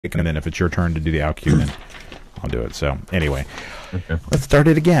and then if it's your turn to do the OutQ, then I'll do it. So anyway, okay. Let's start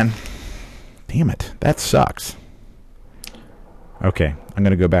it again. Damn it, that sucks. Okay, I'm going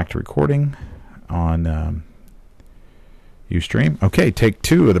to go back to recording on Ustream. Okay, take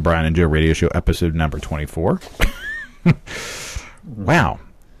 2 of the Brian and Joe Radio Show, episode number 24. Wow,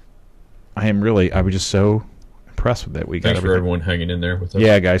 I was just so impressed with that. We got Thanks for everyone hanging in there with us.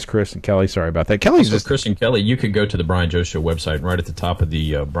 Yeah, guys, Chris and Kelly, sorry about that. Kelly's also, Chris and Kelly, you could go to the Brian Joe Show website. And right at the top of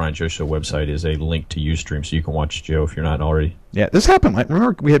the Brian Joe Show website is a link to Ustream, so you can watch Joe if you're not already. Yeah, this happened.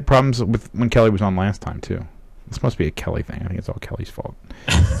 Remember, we had problems with when Kelly was on last time too. This must be a Kelly thing. I think it's all Kelly's fault.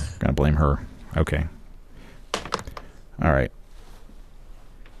 Gonna blame her. Okay. All right.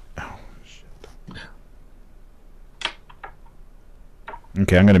 Oh shit.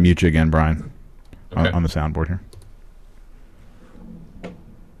 Okay, I'm gonna mute you again, Brian, on the soundboard here.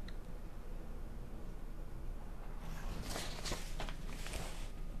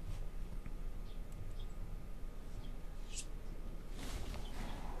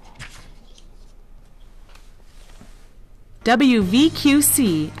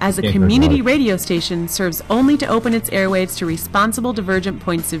 WVQC, as a community radio station, serves only to open its airwaves to responsible, divergent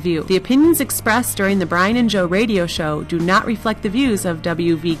points of view. The opinions expressed during the Brian and Joe Radio Show do not reflect the views of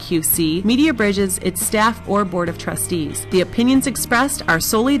WVQC, Media Bridges, its staff, or Board of Trustees. The opinions expressed are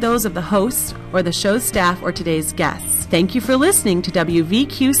solely those of the hosts or the show's staff or today's guests. Thank you for listening to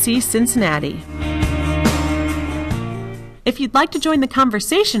WVQC Cincinnati. If you'd like to join the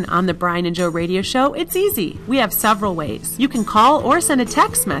conversation on the Brian and Joe Radio Show, it's easy. We have several ways. You can call or send a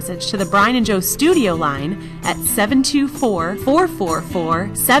text message to the Brian and Joe studio line at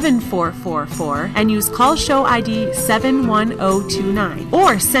 724-444-7444 and use call show ID 71029.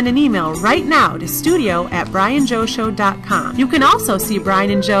 Or send an email right now to studio@brianjoeshow.com. You can also see Brian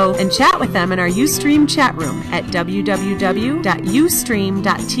and Joe and chat with them in our Ustream chat room at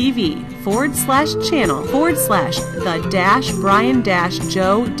www.ustream.tv/the-Brian-Joe-radio-show.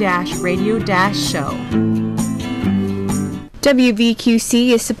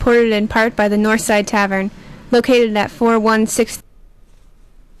 WVQC is supported in part by the Northside Tavern, located at 4163.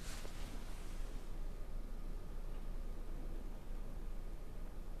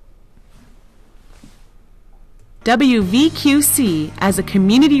 WVQC, as a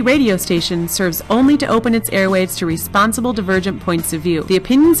community radio station, serves only to open its airwaves to responsible, divergent points of view. The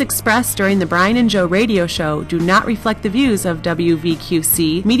opinions expressed during the Brian and Joe Radio Show do not reflect the views of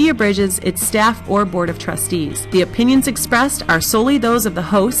WVQC, Media Bridges, its staff, or Board of Trustees. The opinions expressed are solely those of the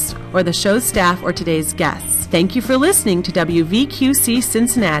hosts or the show's staff or today's guests. Thank you for listening to WVQC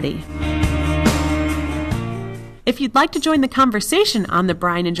Cincinnati. If you'd like to join the conversation on the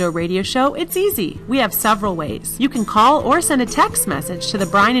Brian and Joe Radio Show, it's easy. We have several ways. You can call or send a text message to the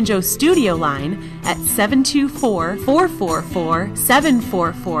Brian and Joe studio line at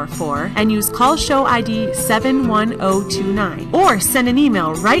 724-444-7444 and use call show ID 71029. Or send an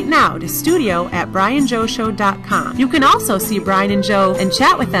email right now to studio@brianjoeshow.com. You can also see Brian and Joe and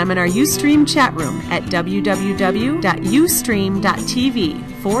chat with them in our Ustream chat room at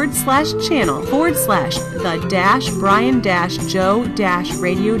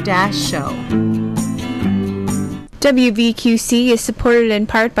www.ustream.tv/channel/the-Brian-Joe-radio-show. WVQC is supported in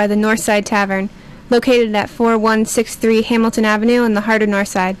part by the Northside Tavern, located at 4163 Hamilton Avenue in the heart of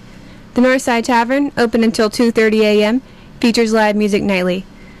Northside. The Northside Tavern, open until 2:30 a.m., features live music nightly.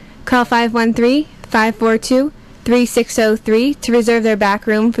 Call 513-542-3603 to reserve their back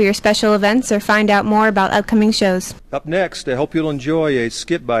room for your special events or find out more about upcoming shows. Up next, I hope you'll enjoy a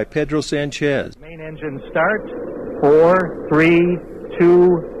skit by Pedro Sanchez. Main engine start. 4, 3, 2,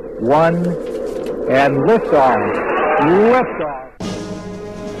 1, and liftoff. Liftoff.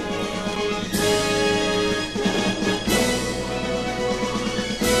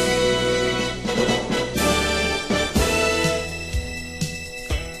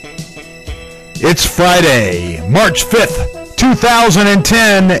 It's Friday, March 5th,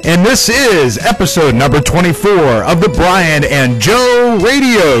 2010, and this is episode number 24 of the Brian and Joe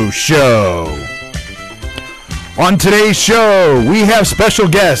Radio Show. On today's show, we have special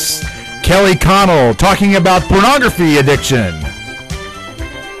guests, Kelly Connell, talking about pornography addiction.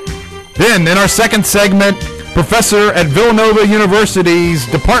 Then, in our second segment, Professor at Villanova University's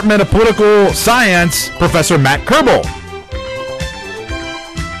Department of Political Science, Professor Matt Kerbel.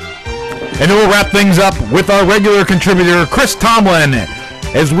 And then we'll wrap things up with our regular contributor, Chris Tomlin,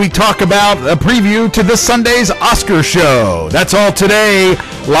 as we talk about a preview to this Sunday's Oscar show. That's all today,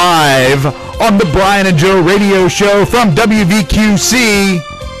 live on the Brian and Joe Radio Show from WVQC.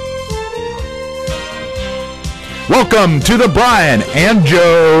 Welcome to the Brian and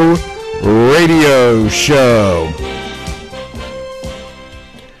Joe Radio Show.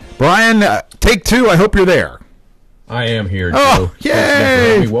 Brian, take two. I hope you're there. I am here, Oh, Joe.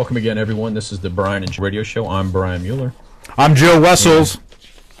 yay! Welcome again, everyone. This is the Brian and Joe Radio Show. I'm Brian Mueller. I'm Joe Wessels.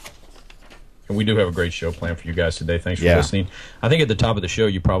 And we do have a great show planned for you guys today. Thanks for listening. I think at the top of the show,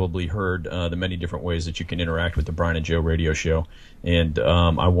 you probably heard the many different ways that you can interact with the Brian and Joe Radio Show. And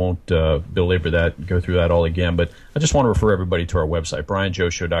I won't belabor that, go through that all again. But I just want to refer everybody to our website,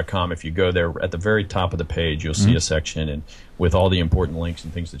 brianjoeshow.com. If you go there, at the very top of the page, you'll see a section and with all the important links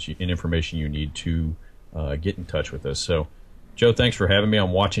and things and information you need to get in touch with us. So, Joe, thanks for having me.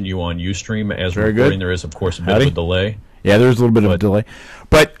 I'm watching you on Ustream as we're recording. There is, of course, a bit of a delay. Yeah, there's a little bit of a delay.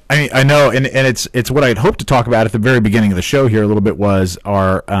 But I know, and it's what I had hoped to talk about at the very beginning of the show here a little bit was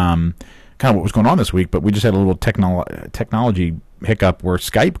our kind of what was going on this week, but we just had a little technology hiccup where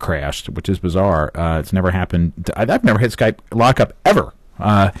Skype crashed, which is bizarre. It's never happened. I've never had Skype lockup ever.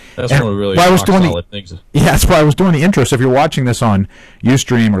 That's one of the really solid things. Yeah, that's why I was doing the intro. So if you're watching this on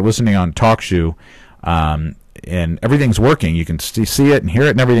Ustream or listening on TalkShoe, and everything's working, you can see it and hear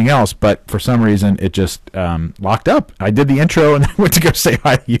it and everything else, but for some reason it just locked up. I did the intro and then went to go say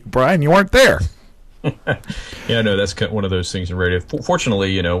hi to you, Brian. You weren't there. Yeah, no, that's one of those things in radio.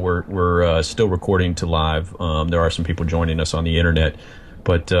 Fortunately, you know, we're still recording to live. There are some people joining us on the internet,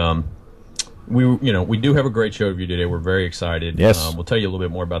 but we do have a great show for you today. We're very excited. Yes. We'll tell you a little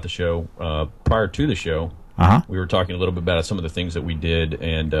bit more about the show. Prior to the show, we were talking a little bit about some of the things that we did,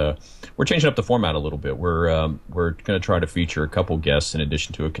 and we're changing up the format a little bit. We're going to try to feature a couple guests in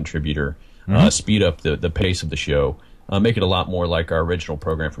addition to a contributor, speed up the pace of the show, make it a lot more like our original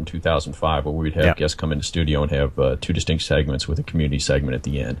program from 2005, where we'd have guests come into studio and have two distinct segments with a community segment at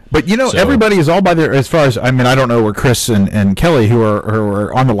the end. But everybody is all by their, as far as, I mean, I don't know where Chris and Kelly who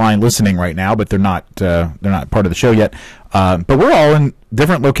are on the line listening right now, but they're not part of the show yet. But we're all in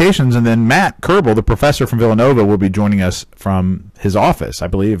different locations, and then Matt Kerbel, the professor from Villanova, will be joining us from his office. I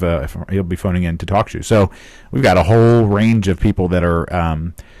believe he'll be phoning in to talk to you. So we've got a whole range of people that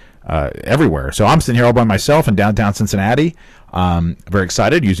are everywhere. So I'm sitting here all by myself in downtown Cincinnati. Very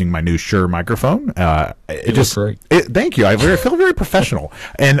excited using my new Shure microphone. It just great. Thank you. I feel very professional,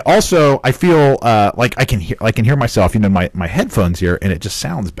 and also I feel like I can hear myself. You know, my headphones here, and it just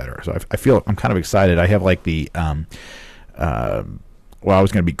sounds better. So I feel I'm kind of excited. I have like the well, I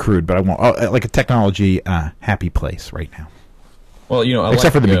was going to be crude, but I won't. Like a technology happy place right now. Well, you know,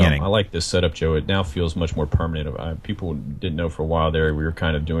 except for the beginning. I like this setup, Joe. It now feels much more permanent. People didn't know for a while there. We were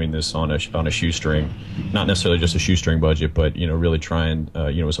kind of doing this on a shoestring, not necessarily just a shoestring budget, but really trying.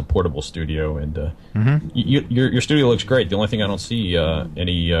 It was a portable studio, and your studio looks great. The only thing I don't see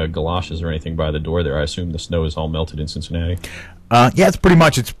any galoshes or anything by the door there. I assume the snow is all melted in Cincinnati. Yeah, it's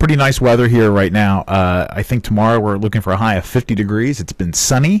pretty nice weather here right now. I think tomorrow we're looking for a high of 50 degrees. It's been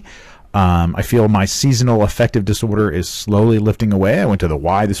sunny. I feel my seasonal affective disorder is slowly lifting away. I went to the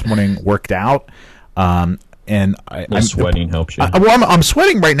Y this morning, worked out, and I'm sweating helps you. I'm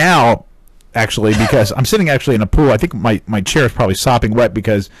sweating right now, actually, because I'm sitting actually in a pool. I think my chair is probably sopping wet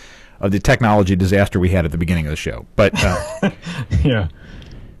because of the technology disaster we had at the beginning of the show. But yeah,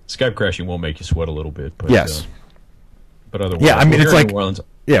 Skype crashing will make you sweat a little bit. But, yes. But otherwise, yeah, I mean, it's like New Orleans.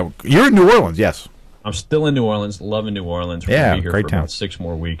 Yeah, you're in New Orleans, yes. I'm still in New Orleans, loving New Orleans. We're going to be here great for town. about 6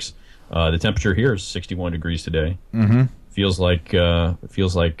 more weeks. The temperature here is 61 degrees today. Mm-hmm. Feels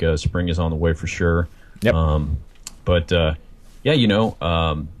like spring is on the way for sure. Yep.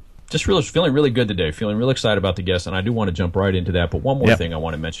 Just feeling really good today. Feeling really excited about the guests, and I do want to jump right into that. But one more thing I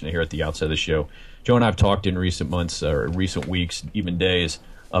want to mention here at the outset of the show. Joe and I have talked in recent months or recent weeks, even days,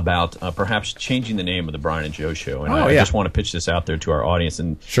 about perhaps changing the name of the Brian and Joe Show. And I just want to pitch this out there to our audience.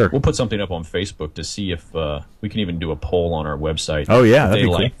 And we'll put something up on Facebook to see if we can even do a poll on our website. Oh, yeah, if that'd they be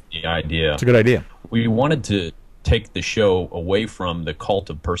like cool. the idea. It's a good idea. We wanted to take the show away from the cult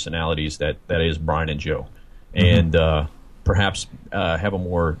of personalities that is Brian and Joe. And perhaps have a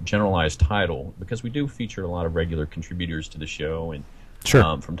more generalized title, because we do feature a lot of regular contributors to the show, and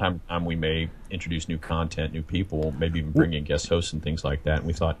from time to time we may introduce new content, new people, maybe even bring in guest hosts and things like that. And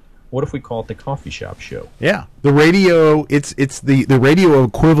we thought, what if we call it the Coffee Shop Show? Yeah, the radio. It's the radio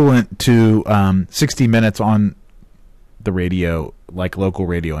equivalent to 60 Minutes on the radio, like local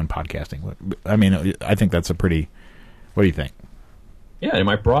radio and podcasting. I mean, I think that's a pretty. What do you think? Yeah, it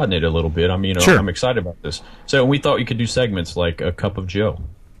might broaden it a little bit. I mean, I'm excited about this. So we thought we could do segments like a cup of Joe,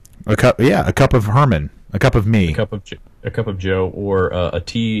 a cup of Herman, a cup of me, a cup of Joe, or a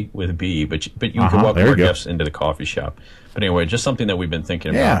tea with B. But you can welcome our guests into the coffee shop. But anyway, just something that we've been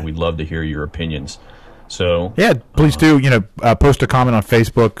thinking about. We'd love to hear your opinions. So yeah, please do. Post a comment on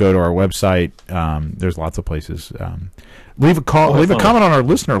Facebook. Go to our website. There's lots of places. Leave a call. Leave a comment on our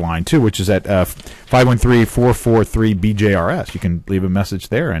listener line too, which is at 513-443-BJRS. You can leave a message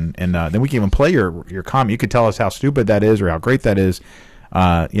there, and then we can even play your comment. You could tell us how stupid that is or how great that is.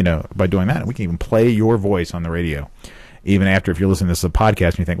 By doing that, we can even play your voice on the radio. Even after, if you're listening to this as a podcast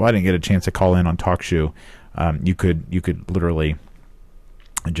and you think, well, I didn't get a chance to call in on TalkShoe, you could literally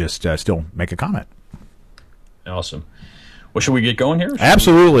just still make a comment. Awesome. Well, should we get going here?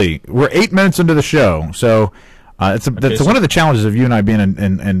 Absolutely. We're 8 minutes into the show, so that's one of the challenges of you and I being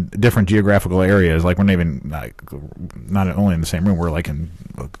in different geographical areas. Like, we're not even not only in the same room, we're like in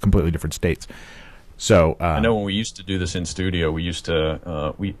completely different states. So I know when we used to do this in studio, we used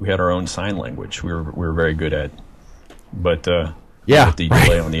to we had our own sign language. We were very good at, but with the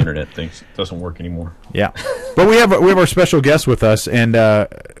delay on the internet, things doesn't work anymore. Yeah, but we have our special guest with us, and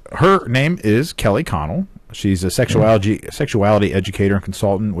her name is Kelly Connell. She's a sexuality educator and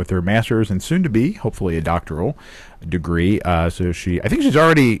consultant with her master's and soon to be, hopefully, a doctoral degree. So I think she's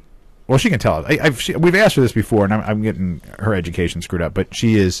already. Well, she can tell us. We've asked her this before, and I'm getting her education screwed up. But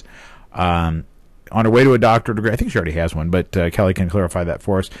she is on her way to a doctoral degree. I think she already has one, but Kelly can clarify that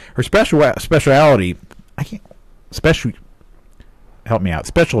for us. Her specialty. Help me out.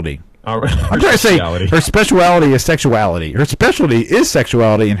 Specialty. I'm trying to say her specialty is sexuality. Her specialty is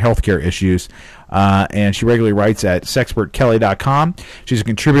sexuality and healthcare issues, and she regularly writes at sexpertkelly.com. She's a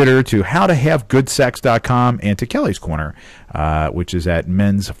contributor to howtohavegoodsex.com and to Kelly's Corner, which is at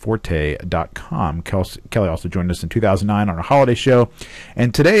mensforte.com. Kelly also joined us in 2009 on our holiday show,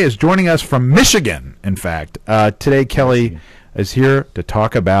 and today is joining us from Michigan, in fact. Today, Kelly is here to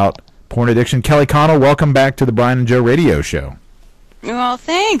talk about porn addiction. Kelly Connell, welcome back to the Brian and Joe Radio Show. Well,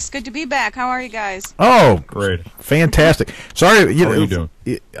 thanks. Good to be back. How are you guys? Oh, great. Fantastic. Sorry, how are you doing?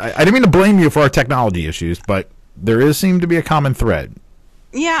 I didn't mean to blame you for our technology issues, but there seemed to be a common thread.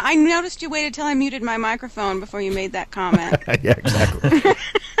 Yeah, I noticed you waited till I muted my microphone before you made that comment. Yeah, exactly.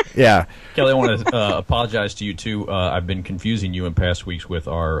 Yeah. Kelly, I want to apologize to you, too. I've been confusing you in past weeks with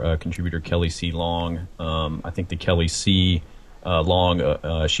our contributor, Kelly C. Long. I think the Kelly C.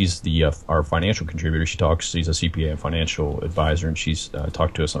 Long, she's our financial contributor. She's a CPA and financial advisor, and she's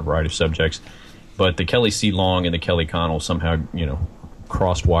talked to us on a variety of subjects. But the Kelly C. Long and the Kelly Connell somehow,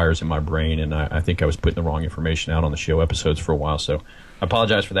 crossed wires in my brain, and I think I was putting the wrong information out on the show episodes for a while. So I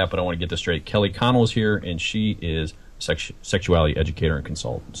apologize for that, but I want to get this straight. Kelly Connell is here, and she is a sexuality educator and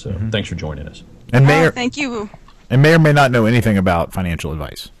consultant. So thanks for joining us. And thank you. And may or may not know anything about financial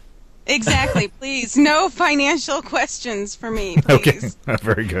advice. Exactly. Please, no financial questions for me, please. Okay,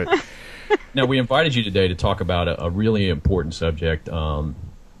 very good. Now, we invited you today to talk about a really important subject, something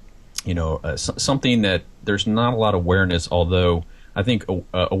that there's not a lot of awareness, although I think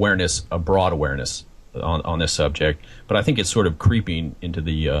a broad awareness on this subject, but I think it's sort of creeping into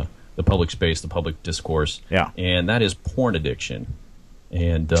the public space, the public discourse, and that is porn addiction.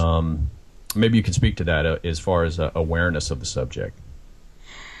 And maybe you can speak to that as far as awareness of the subject.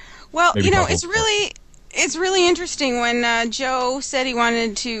 Well, it's really interesting when Joe said he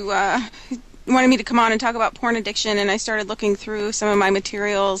wanted me to come on and talk about porn addiction, and I started looking through some of my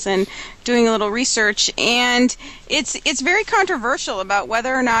materials and doing a little research, and it's very controversial about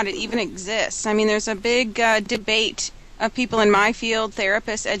whether or not it even exists. I mean, there's a big debate of people in my field,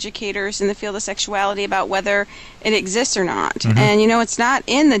 therapists, educators in the field of sexuality, about whether it exists or not. Mm-hmm. And it's not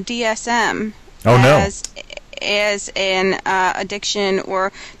in the DSM as an addiction,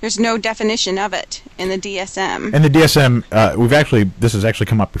 or there's no definition of it in the DSM. And the DSM, this has actually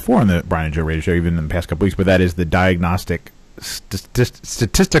come up before in the Brian and Joe Radio Show, even in the past couple weeks, but that is the Diagnostic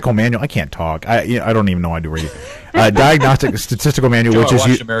Statistical Manual. I can't talk. I don't even know how to do radio. Diagnostic Statistical Manual, Joe, which I is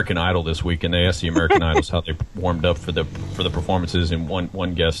watched American Idol this week, and they asked the American Idols how they warmed up for the performances, and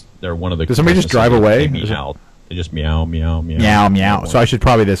one guest, one of the. Does somebody just drive away? They meow. They just meow, meow, meow, meow, meow. So I should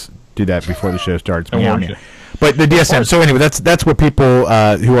probably just do that before the show starts. Meow, meow. But the DSM. So anyway, that's what people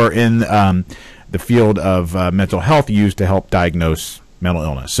who are in the field of mental health use to help diagnose mental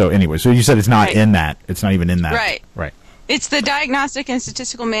illness. So anyway, so you said it's not in that. It's not even in that. Right. Right. It's the Diagnostic and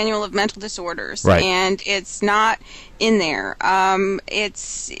Statistical Manual of Mental Disorders, right. And it's not in there.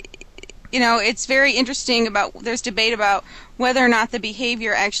 It's very interesting there's debate about whether or not the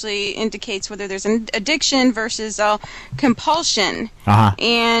behavior actually indicates whether there's an addiction versus a compulsion. Uh-huh.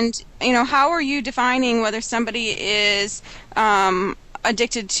 And, how are you defining whether somebody is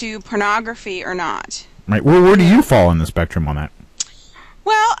addicted to pornography or not? Right. Well, where do you fall in the spectrum on that?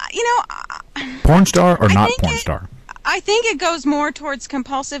 Well, porn star or not porn star? I think it goes more towards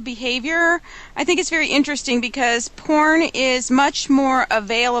compulsive behavior. I think it's very interesting because porn is much more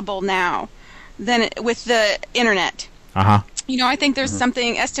available now. than with the internet. You know, I think there's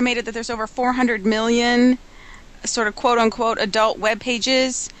something estimated that there's over 400 million sort of quote-unquote adult web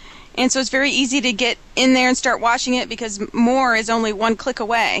pages. And so it's very easy to get in there and start watching it because more is only one click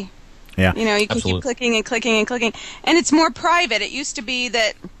away. Yeah. You know, you can keep clicking and clicking and clicking. And it's more private. It used to be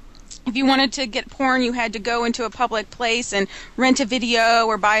that if you wanted to get porn, you had to go into a public place and rent a video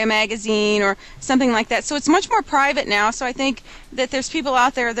or buy a magazine or something like that. So it's much more private now. So I think that there's people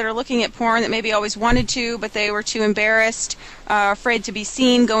out there that are looking at porn that maybe always wanted to, but they were too embarrassed, afraid to be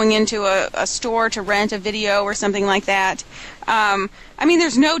seen going into a store to rent a video or something like that. I mean,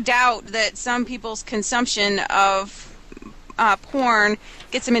 there's no doubt that some people's consumption of porn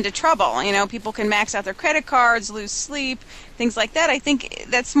gets them into trouble. You know, people can max out their credit cards, lose sleep, things like that. I think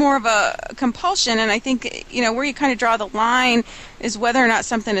that's more of a compulsion, and I think, you know, where you kind of draw the line is whether or not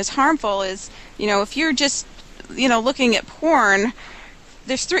something is harmful is, you know, if you're just, you know, looking at porn,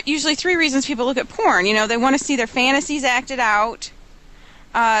 there's usually three reasons people look at porn. You know, they want to see their fantasies acted out.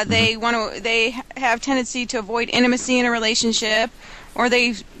 They have tendency to avoid intimacy in a relationship, or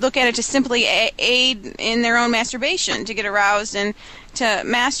they look at it to simply aid in their own masturbation, to get aroused and to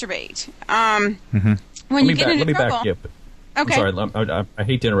masturbate. When you get into trouble, back you up. Okay. I'm sorry, I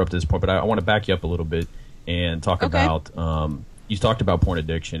hate to interrupt at this point, but I want to back you up a little bit and talk about. You talked about porn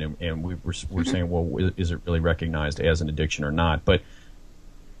addiction, and we're saying, well, is it really recognized as an addiction or not? But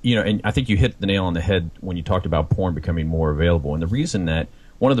you know, and I think you hit the nail on the head when you talked about porn becoming more available, and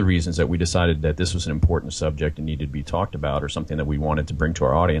one of the reasons that we decided that this was an important subject and needed to be talked about, or something that we wanted to bring to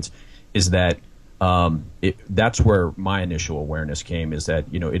our audience, is that that's where my initial awareness came, is that,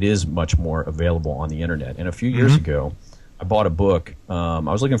 you know, it is much more available on the internet. And a few years ago, I bought a book. I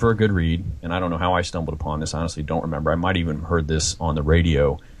was looking for a good read, and I don't know how I stumbled upon this. I honestly don't remember. I might even heard this on the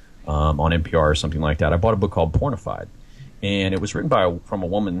radio, on NPR or something like that. I bought a book called Pornified, and it was written by a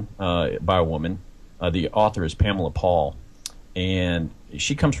woman. The author is Pamela Paul, and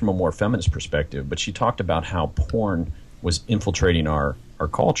she comes from a more feminist perspective, but she talked about how porn was infiltrating our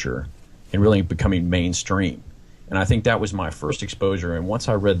culture and really becoming mainstream. And I think that was my first exposure. And once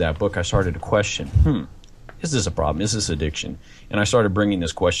I read that book, I started to question, is this a problem? Is this addiction? And I started bringing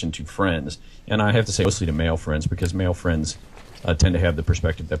this question to friends. And I have to say mostly to male friends, because male friends tend to have the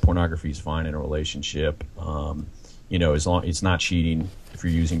perspective that pornography is fine in a relationship. You know, as long it's not cheating if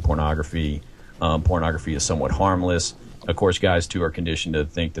you're using pornography. Pornography is somewhat harmless. Of course, guys, too, are conditioned to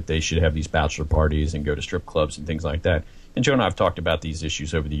think that they should have these bachelor parties and go to strip clubs and things like that. And Joe and I have talked about these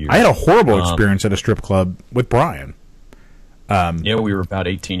issues over the years. I had a horrible experience at a strip club with Brian. Yeah, we were about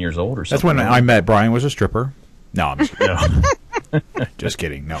 18 years old or something. That's when I met Brian was a stripper. No, I'm just kidding. Just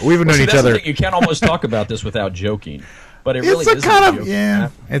kidding. No, we've known each other. You can't almost talk about this without joking. But it really is kind of,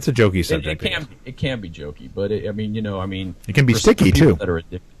 it's a jokey subject. It can be jokey, but it can be sticky too. That are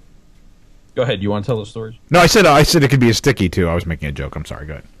addicted. Go ahead. You want to tell the stories? No, I said it could be a sticky too. I was making a joke. I'm sorry.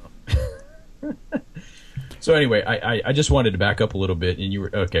 Go ahead. So anyway, I just wanted to back up a little bit, and you were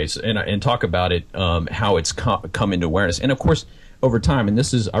okay. So, and talk about it, how it's come into awareness, and of course over time. And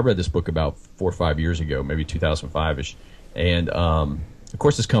I read this book about 4 or 5 years ago, maybe 2005ish, and of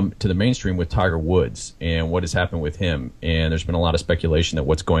course it's come to the mainstream with Tiger Woods and what has happened with him. And there's been a lot of speculation that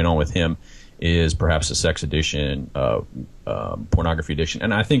what's going on with him is perhaps a sex addiction, pornography addiction.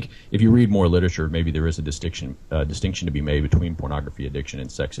 And I think if you read more literature, maybe there is a distinction to be made between pornography addiction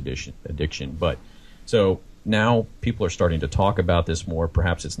and sex addiction. But so now people are starting to talk about this more.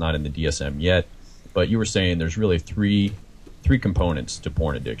 Perhaps it's not in the DSM yet, but you were saying there's really three components to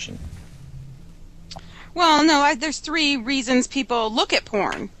porn addiction. Well, no, there's 3 reasons people look at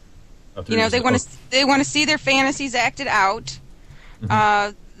porn. You know, they want to see their fantasies acted out.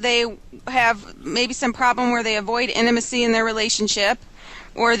 They have maybe some problem where they avoid intimacy in their relationship,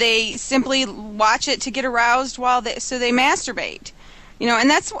 or they simply watch it to get aroused so they masturbate. You know, and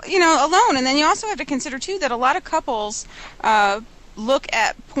that's, you know, alone. And then you also have to consider too that a lot of couples look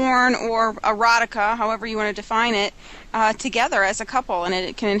at porn or erotica, however you want to define it, together as a couple, and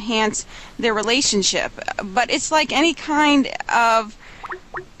it can enhance their relationship. But it's like any kind of,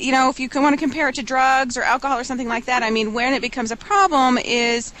 you know, if you want to compare it to drugs or alcohol or something like that, I mean, when it becomes a problem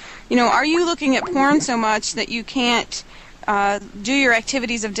is, you know, are you looking at porn so much that you can't do your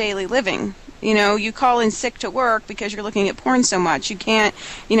activities of daily living? You know, you call in sick to work because you're looking at porn so much. You can't,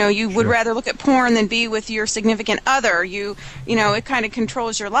 you know, you would rather look at porn than be with your significant other. You know, it kind of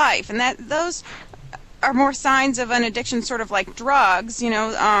controls your life. And those are more signs of an addiction, sort of like drugs. You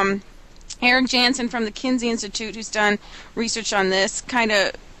know, Eric Jansen from the Kinsey Institute, who's done research on this, kind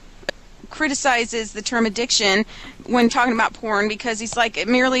of criticizes the term addiction when talking about porn, because he's like, it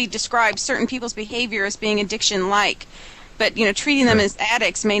merely describes certain people's behavior as being addiction-like. but treating them as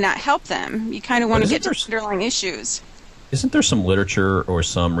addicts may not help them. You kind of want to get to underlying issues. Isn't there some literature or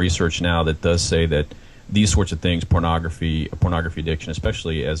some research now that does say that these sorts of things, pornography addiction,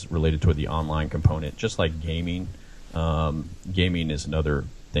 especially as related to the online component, just like gaming, gaming is another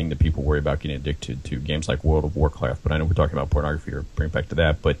thing that people worry about getting addicted to, games like World of Warcraft, but I know we're talking about pornography, or bring it back to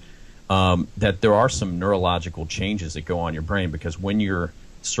that, but that there are some neurological changes that go on in your brain, because when you're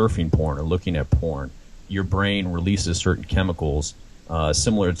surfing porn or looking at porn, your brain releases certain chemicals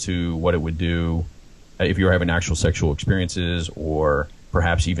similar to what it would do if you were having actual sexual experiences, or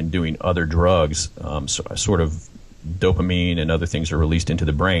perhaps even doing other drugs. Sort of dopamine and other things are released into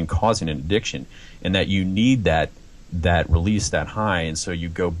the brain, causing an addiction, and that you need that release, that high, and so you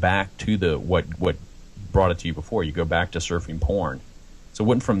go back to what brought it to you before. You go back to surfing porn. So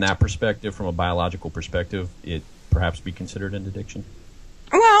wouldn't, from that perspective, from a biological perspective, it perhaps be considered an addiction?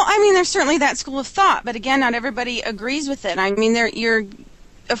 Well, I mean, there's certainly that school of thought, but again, not everybody agrees with it. I mean,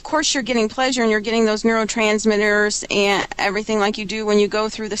 of course you're getting pleasure and you're getting those neurotransmitters and everything like you do when you go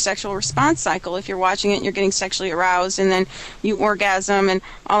through the sexual response cycle. If you're watching it and you're getting sexually aroused and then you orgasm and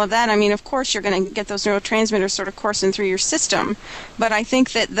all of that, I mean, of course you're going to get those neurotransmitters sort of coursing through your system. But I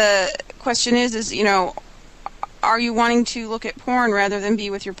think that the question is are you wanting to look at porn rather than be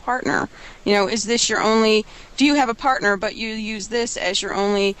with your partner? Is this your only, do you have a partner but you use this as your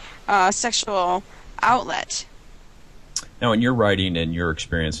only sexual outlet? Now, in your writing and your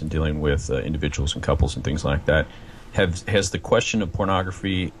experience in dealing with individuals and couples and things like that, has the question of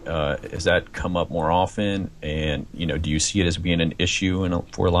pornography, has that come up more often? And, do you see it as being an issue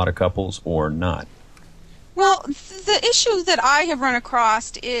for a lot of couples or not? Well, the issue that I have run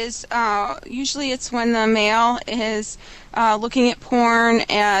across is usually it's when the male is looking at porn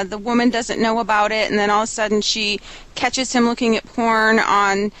and the woman doesn't know about it, and then all of a sudden she catches him looking at porn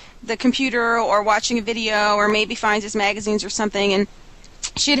on the computer or watching a video, or maybe finds his magazines or something, and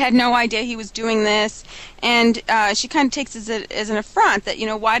she had no idea he was doing this, and she kind of takes it as an affront that,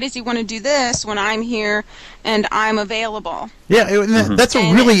 why does he want to do this when I'm here and I'm available? Yeah, that's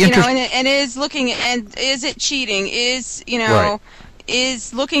a really interesting... And is looking, and is it cheating? Is, right.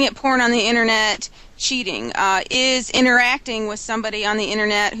 Is looking at porn on the internet cheating? Is interacting with somebody on the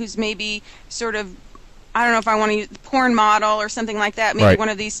internet who's maybe sort of, I don't know if I want to use porn model or something like that, maybe right. one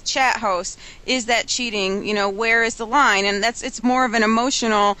of these chat hosts, is that cheating? Where is the line? And it's more of an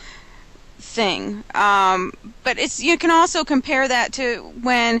emotional thing. But you can also compare that to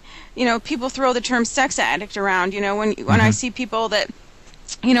when, people throw the term sex addict around, when I see people that,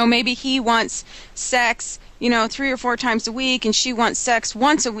 maybe he wants sex 3 or 4 times a week, and she wants sex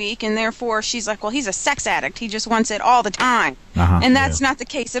once a week, and therefore she's like, well, he's a sex addict. He just wants it all the time. And that's not the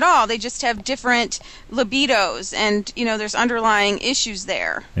case at all. They just have different libidos, and, there's underlying issues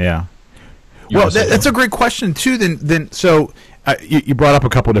there. Yeah. Well, that's a great question, too. Then so you brought up a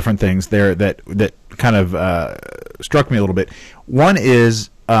couple of different things there that kind of struck me a little bit. One is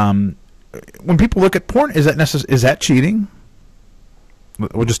when people look at porn, is that cheating?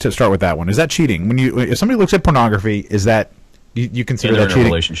 We'll just start with that one. Is that cheating? If somebody looks at pornography, is that you consider that cheating? In a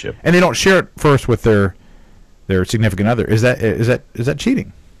relationship, and they don't share it first with their significant other. Is that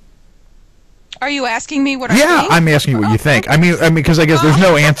cheating? Are you asking me what I think? Yeah, I'm asking you what you think. I mean, because I guess there's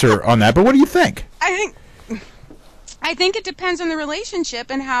no answer on that. But what do you think? I think it depends on the relationship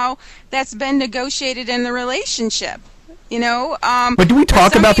and how that's been negotiated in the relationship. But do we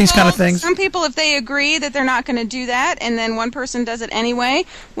talk about these kind of things? Some people, if they agree that they're not going to do that, and then one person does it anyway,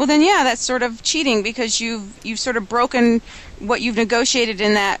 well then, yeah, that's sort of cheating, because you've sort of broken what you've negotiated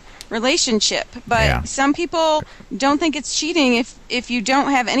in that relationship. But some people don't think it's cheating if you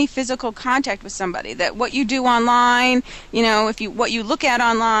don't have any physical contact with somebody. That what you do online, what you look at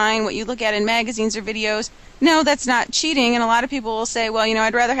online, what you look at in magazines or videos, no, that's not cheating. And a lot of people will say, well,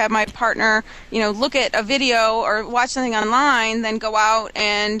 I'd rather have my partner, look at a video or watch something online than go out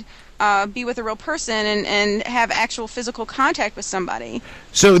and be with a real person and have actual physical contact with somebody.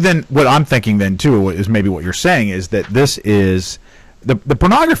 So then what I'm thinking then, too, is maybe what you're saying is that this is... The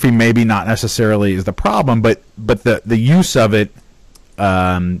pornography maybe not necessarily is the problem, but the use of it,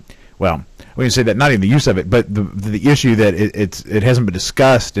 well, we can say that not even the use of it, but the issue that it hasn't been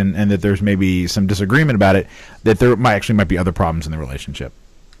discussed and that there's maybe some disagreement about it, that there might be other problems in the relationship.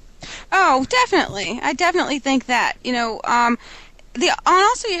 Oh, definitely. I definitely think that.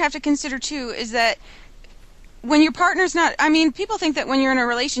 Also you have to consider too is that when your partner's not, people think that when you're in a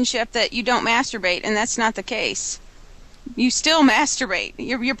relationship that you don't masturbate, and that's not the case. You still masturbate.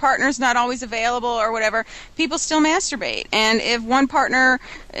 Your partner's not always available or whatever. People still masturbate. And if one partner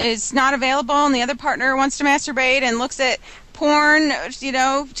is not available and the other partner wants to masturbate and looks at porn,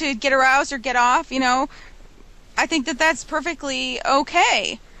 to get aroused or get off, I I think that that's perfectly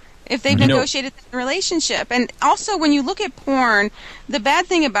okay if they've negotiated the relationship. And also, when you look at porn, the bad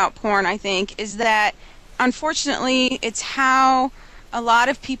thing about porn, I think, is that unfortunately it's how a lot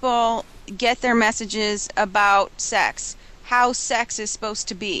of people get their messages about sex, how sex is supposed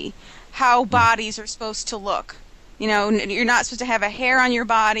to be, how bodies are supposed to look. You know, you're not supposed to have a hair on your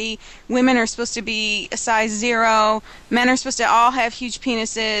body. Women are supposed to be a size 0. Men are supposed to all have huge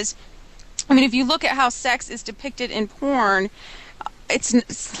penises. I mean, if you look at how sex is depicted in porn,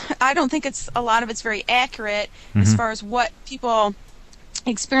 I don't think a lot of it's very accurate as far as what people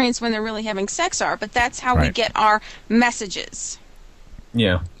experience when they're really having sex are. But that's how we get our messages.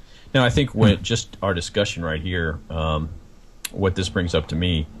 Yeah. Now, I think just our discussion right here, what this brings up to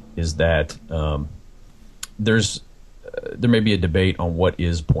me is that there may be a debate on what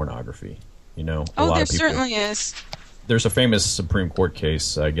is pornography. You know, there certainly is. There's a famous Supreme Court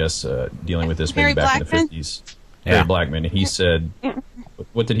case, I guess, dealing with this maybe back in the 50s. Yeah. Harry Blackman. He said,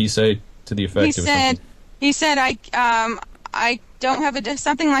 what did he say to the effect? He said, I don't have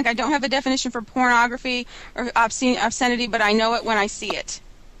something like I don't have a definition for pornography or obscenity, but I know it when I see it.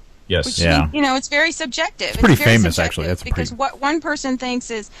 Yes. Which it's very subjective. It's pretty famous, actually. That's because what one person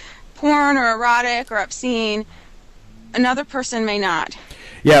thinks is porn or erotic or obscene, another person may not.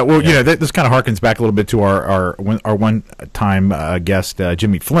 Yeah, well, this kind of harkens back a little bit to our one-time guest,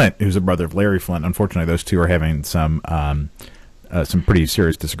 Jimmy Flint, who's a brother of Larry Flint. Unfortunately, those two are having some pretty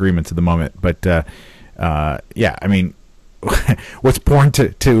serious disagreements at the moment. But yeah, I mean, what's porn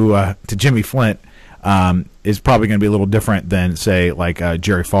to Jimmy Flint is probably going to be a little different than, say, like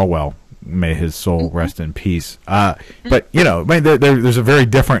Jerry Falwell. May his soul rest in peace. But I mean, there's a very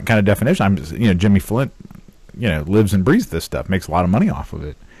different kind of definition. Jimmy Flint, lives and breathes this stuff, makes a lot of money off of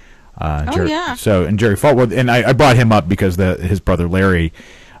it. So, and Jerry Falwell, and I brought him up because his brother Larry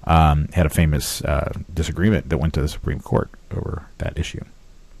had a famous disagreement that went to the Supreme Court over that issue.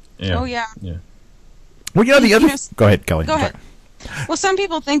 Yeah. Oh yeah. Yeah. Well, the other. Go ahead, Kelly. Go ahead. Well, some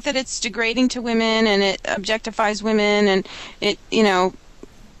people think that it's degrading to women and it objectifies women and it,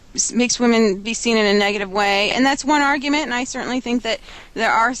 makes women be seen in a negative way, and that's one argument. And I certainly think that there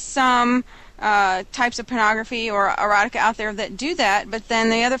are some types of pornography or erotica out there that do that. But then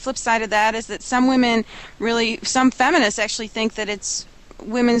the other flip side of that is that some feminists actually think that it's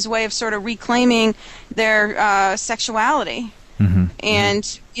women's way of sort of reclaiming their sexuality.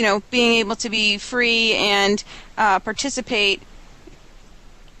 And being able to be free and participate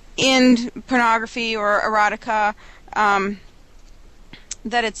in pornography or erotica,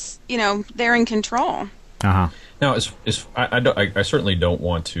 that it's they're in control. Now, I certainly don't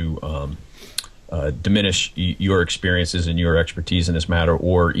want to diminish your experiences and your expertise in this matter,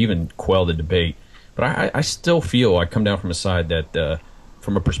 or even quell the debate. But I still feel I come down from a side that,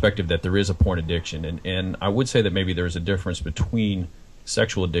 from a perspective that there is a porn addiction, and I would say that maybe there is a difference between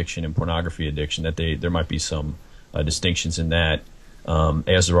sexual addiction and pornography addiction. That there might be some distinctions in that,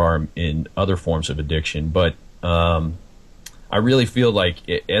 as there are in other forms of addiction. But I really feel like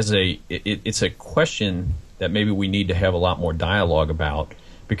it's a question that maybe we need to have a lot more dialogue about,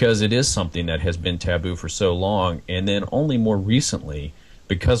 because it is something that has been taboo for so long, and then only more recently,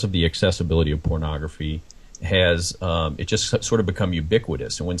 because of the accessibility of pornography, has it just sort of become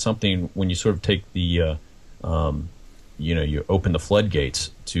ubiquitous. And when you sort of take the you open the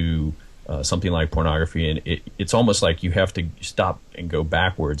floodgates to something like pornography, and it's almost like you have to stop and go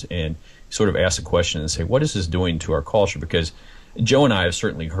backwards and sort of ask a question and say, what is this doing to our culture? Because Joe and I have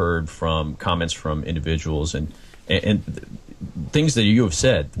certainly heard from comments from individuals and things that you have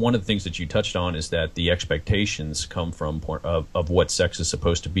said. One of the things that you touched on is that the expectations come from of what sex is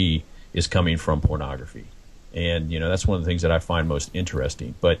supposed to be is coming from pornography. And, that's one of the things that I find most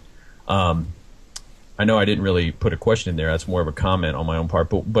interesting. But I know I didn't really put a question in there. That's more of a comment on my own part.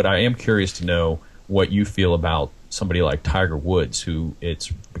 But I am curious to know what you feel about somebody like Tiger Woods, who it's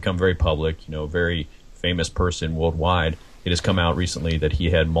become very public, very famous person worldwide. It has come out recently that he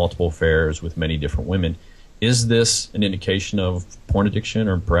had multiple affairs with many different women. Is this an indication of porn addiction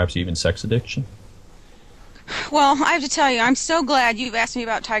or perhaps even sex addiction? Well, I have to tell you, I'm so glad you've asked me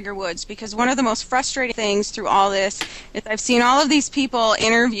about Tiger Woods, because one of the most frustrating things through all this is I've seen all of these people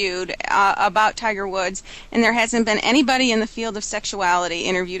interviewed about Tiger Woods, and there hasn't been anybody in the field of sexuality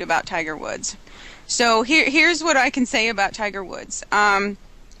interviewed about Tiger Woods. So here's what I can say about Tiger Woods.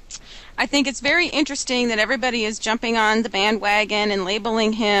 I think it's very interesting that everybody is jumping on the bandwagon and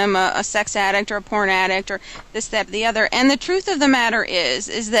labeling him a sex addict or a porn addict or this, that, or the other. And the truth of the matter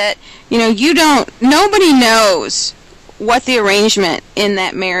is that, nobody knows what the arrangement in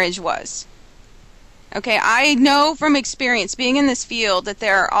that marriage was. Okay, I know from experience being in this field that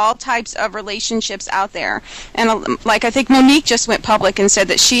there are all types of relationships out there. And like I think Monique just went public and said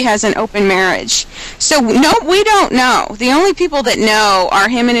that she has an open marriage. So no, we don't know. The only people that know are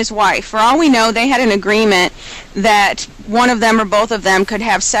him and his wife. For all we know, they had an agreement that one of them or both of them could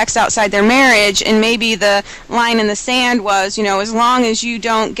have sex outside their marriage, and maybe the line in the sand was, as long as you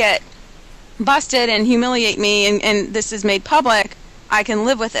don't get busted and humiliate me and this is made public, I can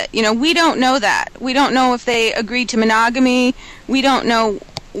live with it. We don't know that. We don't know if they agreed to monogamy. We don't know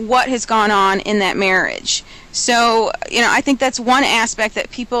what has gone on in that marriage. So, I think that's one aspect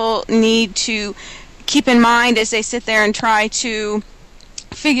that people need to keep in mind as they sit there and try to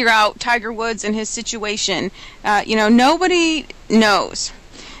figure out Tiger Woods and his situation. Nobody knows.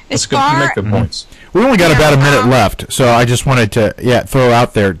 That's good to make good points. We only got about a minute left, so I just wanted to throw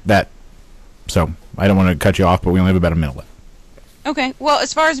out there that. So I don't want to cut you off, but we only have about a minute left. Okay. Well,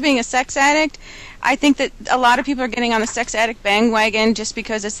 as far as being a sex addict, I think that a lot of people are getting on the sex addict bandwagon just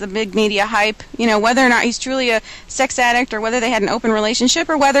because it's the big media hype. Whether or not he's truly a sex addict or whether they had an open relationship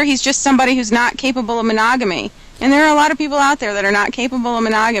or whether he's just somebody who's not capable of monogamy. And there are a lot of people out there that are not capable of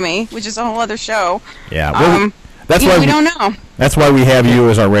monogamy, which is a whole other show. Yeah. Well, that's why we don't know. That's why we have you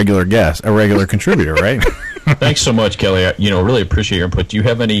as our regular guest, a regular contributor, right? Thanks so much, Kelly. I really appreciate your input. Do you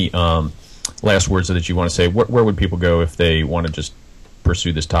have any last words that you want to say? Where would people go if they want to just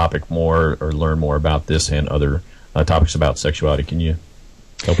pursue this topic more or learn more about this and other topics about sexuality? Can you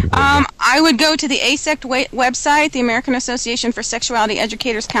tell people? I would go to the ASECT website, the American Association for Sexuality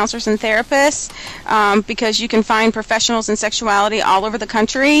Educators, Counselors, and Therapists, because you can find professionals in sexuality all over the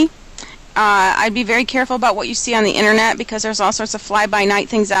country. I'd be very careful about what you see on the internet because there's all sorts of fly-by-night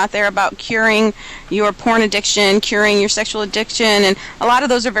things out there about curing your porn addiction, curing your sexual addiction, and a lot of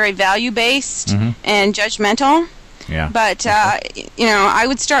those are very value-based and judgmental. Yeah. But, I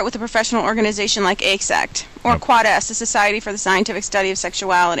would start with a professional organization like ASECT or QuadS, the Society for the Scientific Study of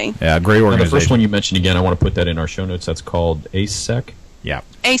Sexuality. Yeah, great organization. The first one you mentioned again, I want to put that in our show notes. That's called ASEC? Yeah.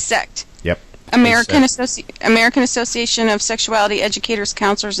 ASECT. Yep. American Association of Sexuality Educators,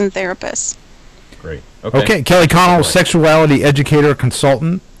 Counselors, and Therapists. Great. Okay, Kelly Connell, sexuality educator,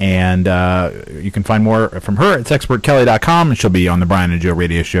 consultant, and you can find more from her at sexpertkelly.com, and she'll be on the Brian and Joe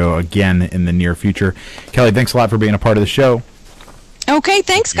radio show again in the near future. Kelly, thanks a lot for being a part of the show. Okay,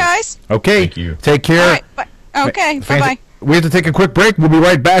 thanks, guys. Okay, thank you. Take care. All right, okay, bye-bye. We have to take a quick break. We'll be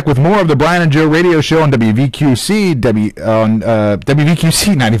right back with more of the Brian and Joe radio show on WVQC,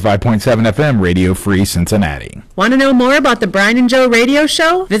 WVQC 95.7 FM, Radio Free Cincinnati. Want to know more about the Brian and Joe radio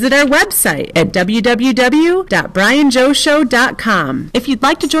show? Visit our website at www.brianjoeshow.com. If you'd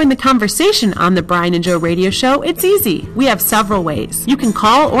like to join the conversation on the Brian and Joe radio show, it's easy. We have several ways. You can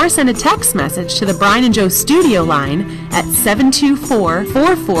call or send a text message to the Brian and Joe studio line at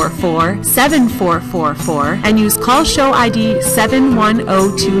 724-444-7444 and use call show ID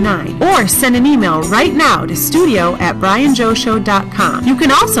 71029, or send an email right now to studio@brianjoeshow.com. You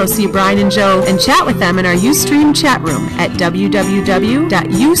can also see Brian and Joe and chat with them in our Ustream chat room at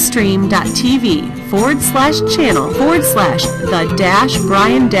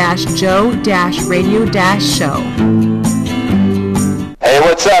www.ustream.tv/channel/the-Brian-Joe-radio-show. Hey,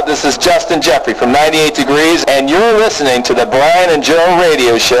 what's up? This is Justin Jeffrey from 98 Degrees, and you're listening to the Brian and Joe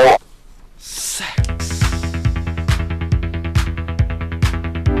radio show.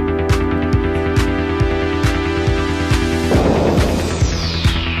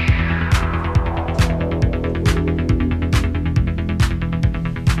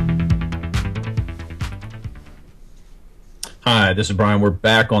 Hi, this is Brian. We're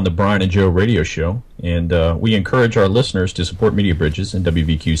back on the Brian and Joe radio show, and we encourage our listeners to support Media Bridges and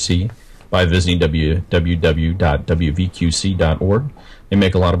WVQC by visiting www.wvqc.org. They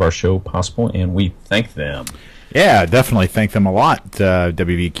make a lot of our show possible, and we thank them. Yeah, definitely thank them a lot.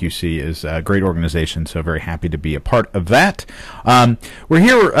 WVQC is a great organization, so very happy to be a part of that. We're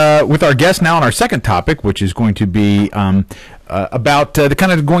here with our guest now on our second topic, which is going to be about the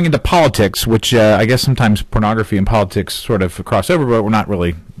kind of going into politics, which I guess sometimes pornography and politics sort of cross over, but we're not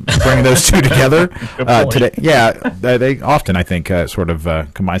really bringing those two together today. Yeah, they often, I think, sort of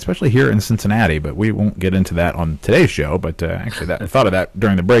combine, especially here in Cincinnati, but we won't get into that on today's show. But actually, I thought of that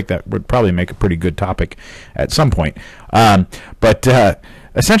during the break. That would probably make a pretty good topic at some point.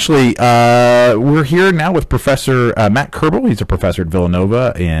 Essentially, we're here now with Professor Matt Kerbel. He's a professor at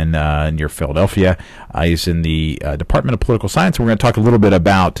Villanova in near Philadelphia. He's in the Department of Political Science. We're going to talk a little bit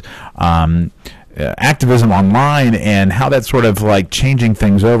about activism online and how that's sort of like changing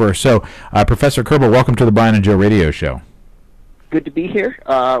things over. So, Professor Kerbel, welcome to the Brian and Joe radio show. good to be here.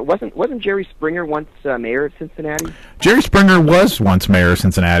 Wasn't Jerry Springer once mayor of Cincinnati? Jerry Springer was once mayor of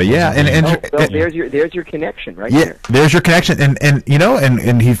Cincinnati. Yeah, there's your connection right there. There's your connection,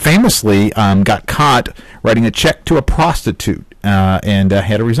 and he famously got caught writing a check to a prostitute and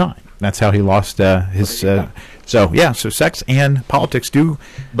had to resign. That's how he lost his. So sex and politics do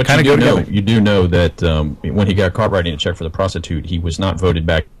kind of go together. You do know that when he got caught writing a check for the prostitute, he was not voted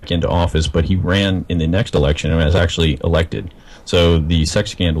back into office, but he ran in the next election and was actually elected. So the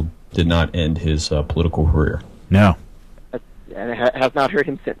sex scandal did not end his political career. No. And has not heard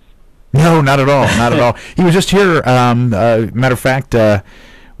him since. No, not at all. Not at all. He was just here, matter of fact,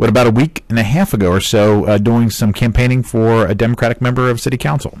 about a week and a half ago or so, doing some campaigning for a Democratic member of City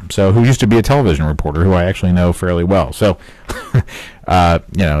Council, who used to be a television reporter, who I actually know fairly well. So,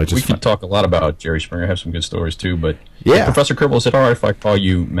 it's just we can talk a lot about Jerry Springer. I have some good stories too. But Professor Kerbel, is it all right if I call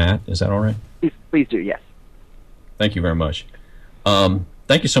you Matt? Is that all right? Please do. Yes. Thank you very much.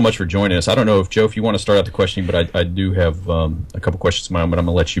 Thank you so much for joining us. I don't know if, Joe, if you want to start out the questioning, but I do have a couple questions of my own, but I'm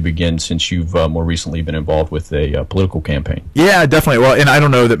going to let you begin since you've more recently been involved with a political campaign. Yeah, definitely. Well, and I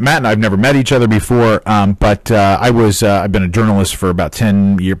don't know that Matt and I have never met each other before, but I've been a journalist for about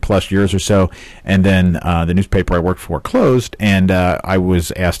 10 plus years or so, and then the newspaper I worked for closed, and I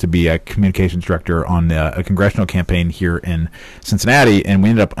was asked to be a communications director on a congressional campaign here in Cincinnati, and we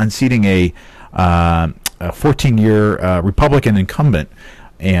ended up unseating a 14-year Republican incumbent,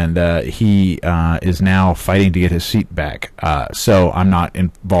 and he is now fighting to get his seat back. So I'm not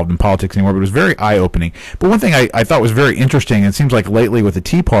involved in politics anymore, but it was very eye-opening. But one thing I thought was very interesting, it seems like lately with the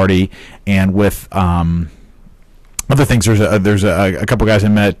Tea Party and with other things, there's a couple guys I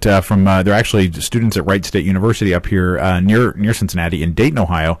met from they're actually students at Wright State University up here near Cincinnati in Dayton,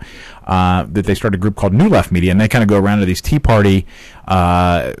 Ohio, that they started a group called New Left Media, and they kind of go around to these Tea Party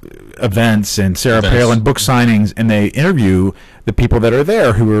events and Sarah Palin book signings, and they interview the people that are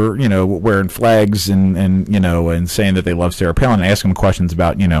there who are wearing flags and saying that they love Sarah Palin, and ask them questions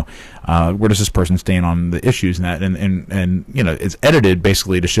about where does this person stand on the issues and that, and it's edited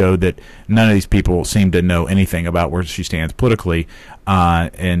basically to show that none of these people seem to know anything about where she stands politically,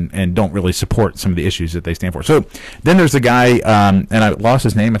 and don't really support some of the issues that they stand for. So then there's the guy, and I lost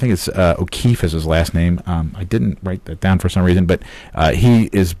his name. I think it's O'Keefe is his last name. I didn't write that down for some reason, but he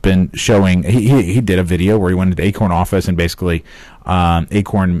has been showing. He did a video where he went into the Acorn office and basically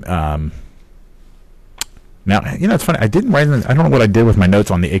Acorn. Now, it's funny. I didn't write. I don't know what I did with my notes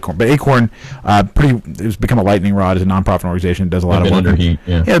on the Acorn, but Acorn, it's become a lightning rod as a nonprofit organization. It does a lot of work. Under heat.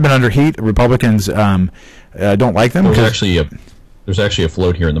 Yeah, it's been under heat. Republicans don't like them. There's actually a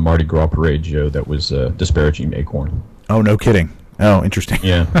float here in the Mardi Gras parade, Joe, that was disparaging Acorn. Oh, no kidding. Oh, interesting.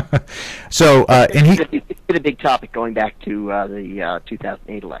 Yeah. So, and it's been a big topic going back to the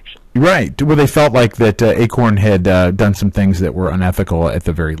 2008 election. Right. Well, they felt like that Acorn had done some things that were unethical at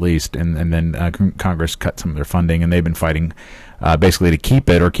the very least, and then Congress cut some of their funding, and they've been fighting basically to keep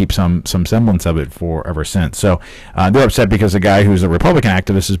it or keep some semblance of it for ever since. So they're upset because a guy who's a Republican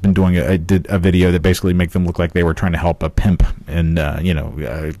activist has been doing did a video that basically make them look like they were trying to help a pimp and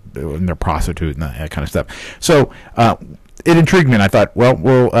and their prostitute and that kind of stuff. So it intrigued me, and I thought, well,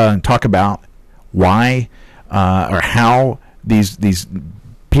 we'll talk about why or how these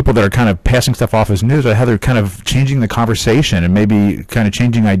people that are kind of passing stuff off as news, or how they're kind of changing the conversation and maybe kind of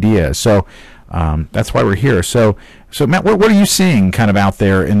changing ideas. So that's why we're here. So Matt, what are you seeing kind of out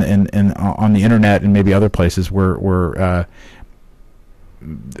there in on the internet and maybe other places where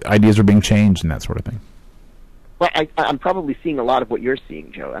ideas are being changed and that sort of thing? Well, I'm probably seeing a lot of what you're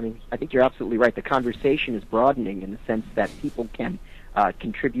seeing, Joe. I mean, I think you're absolutely right. The conversation is broadening in the sense that people can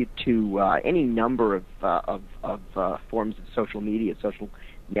contribute to any number of forms of social media, social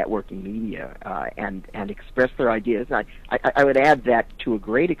networking media, and express their ideas. I would add that to a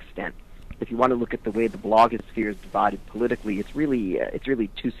great extent, if you want to look at the way the blogosphere is divided politically, it's really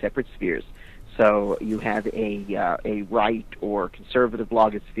two separate spheres. So you have a right or conservative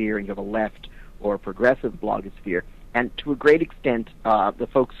blogosphere, and you have a left or progressive blogosphere, and to a great extent, the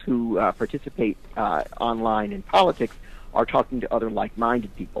folks who participate online in politics are talking to other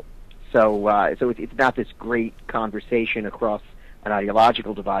like-minded people. So it's not this great conversation across an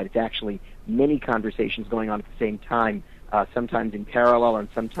ideological divide. It's actually many conversations going on at the same time, sometimes in parallel and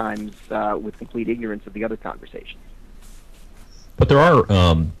sometimes with complete ignorance of the other conversations. But there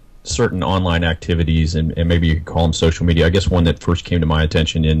are certain online activities, and maybe you could call them social media. I guess one that first came to my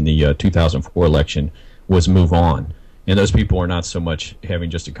attention in the 2004 election was Move On. And those people are not so much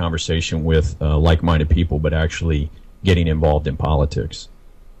having just a conversation with like-minded people, but actually getting involved in politics.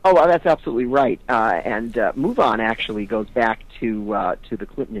 Oh, well, that's absolutely right. And Move On actually goes back to the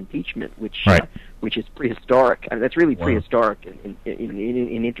Clinton impeachment, which right. which is prehistoric. I mean, that's really prehistoric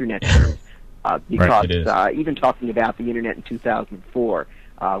in internet terms, because even talking about the internet in 2004,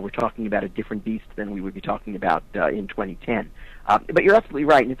 we're talking about a different beast than we would be talking about in 2010. But you're absolutely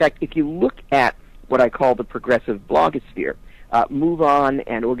right. In fact, if you look at what I call the progressive blogosphere, MoveOn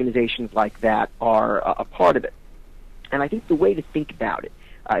and organizations like that are a part of it. And I think the way to think about it,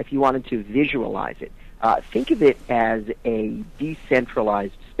 if you wanted to visualize it, think of it as a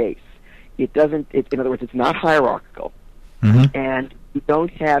decentralized space. It doesn't, in other words, it's not hierarchical, and you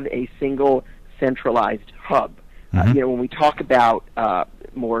don't have a single centralized hub. When we talk about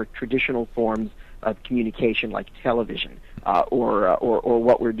more traditional forms of communication like television or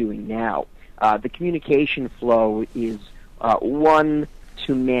what we're doing now, the communication flow is one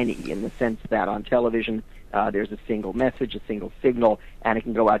to many, in the sense that on television there's a single message, a single signal, and it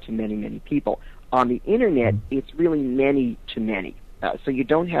can go out to many, many people. On the internet, it's really many to many. So you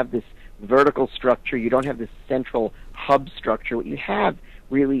don't have this vertical structure, you don't have this central hub structure. What you have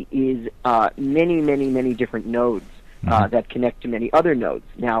really is many, many, many different nodes that connect to many other nodes.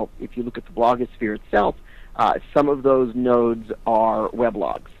 Now, if you look at the blogosphere itself, some of those nodes are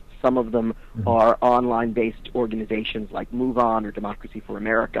weblogs. Some of them are online-based organizations like MoveOn or Democracy for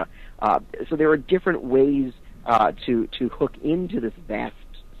America. So there are different ways to hook into this vast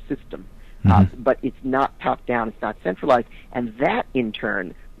system. But it's not top-down, it's not centralized, and that, in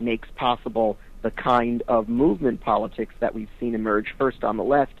turn, makes possible the kind of movement politics that we've seen emerge first on the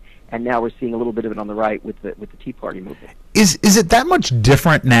left, and now we're seeing a little bit of it on the right with the Tea Party movement. Is it that much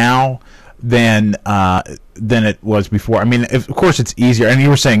different now than it was before? I mean, of course, it's easier. And you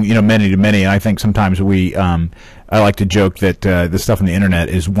were saying, many to many. And I think sometimes I like to joke that the stuff on the internet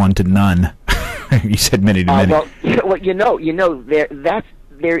is one to none. You said many to many. Well,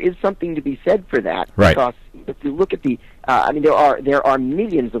 there is something to be said for that, right? Because if you look at there are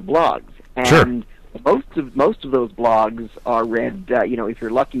millions of blogs, and most of those blogs are read, if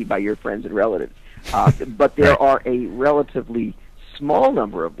you're lucky, by your friends and relatives. But there are a relatively small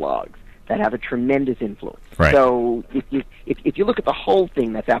number of blogs that have a tremendous influence. Right. So if you look at the whole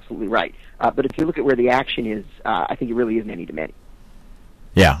thing, that's absolutely right. But if you look at where the action is, I think it really is many to many.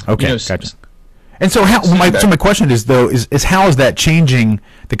 Yeah. Okay. Gotcha. And so, my question is, though, is how is that changing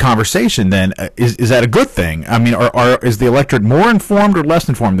the conversation? Then is that a good thing? I mean, is the electorate more informed or less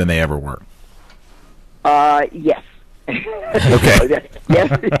informed than they ever were? Yes. Okay.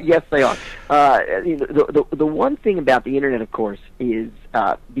 yes, they are. The one thing about the internet, of course, is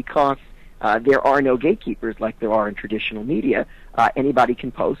because there are no gatekeepers like there are in traditional media. Anybody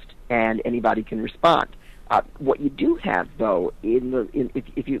can post and anybody can respond. What you do have, though,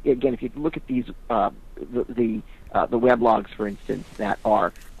 if you look at these the weblogs, for instance, that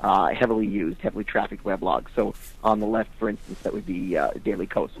are heavily used, heavily trafficked weblogs. So on the left, for instance, that would be Daily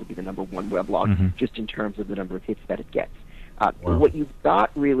Kos would be the #1 weblog, just in terms of the number of hits that it gets. What you've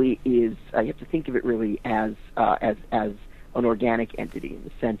got really is you have to think of it really as an organic entity, in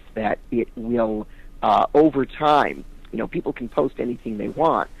the sense that it will over time, people can post anything they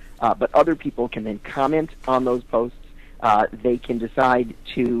want. But other people can then comment on those posts. They can decide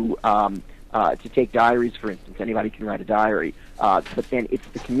to take diaries, for instance. Anybody can write a diary. But then it's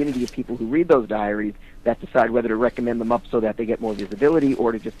the community of people who read those diaries that decide whether to recommend them up so that they get more visibility,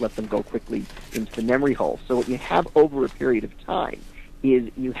 or to just let them go quickly into the memory hole. So what you have over a period of time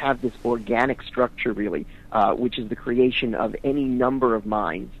is you have this organic structure, really, which is the creation of any number of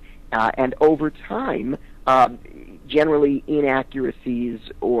minds. And over time, generally inaccuracies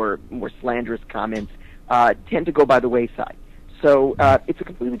or more slanderous comments tend to go by the wayside. So it's a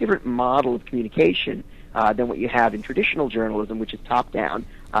completely different model of communication than what you have in traditional journalism, which is top-down,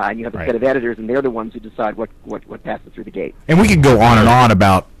 and you have a set of editors, and they're the ones who decide what passes through the gate. And we could go on and on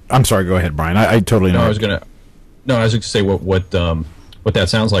about... I'm sorry, go ahead, Brian. I totally know. I was going to say what that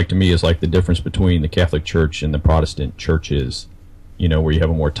sounds like to me is like the difference between the Catholic Church and the Protestant churches. Where you have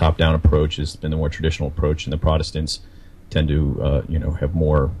a more top-down approach has been the more traditional approach, and the Protestants tend to, have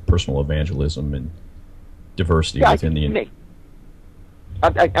more personal evangelism and diversity within the.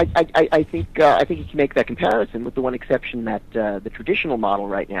 I think you can make that comparison, with the one exception that the traditional model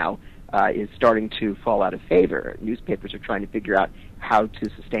right now is starting to fall out of favor. Newspapers are trying to figure out how to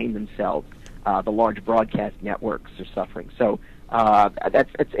sustain themselves. The large broadcast networks are suffering. So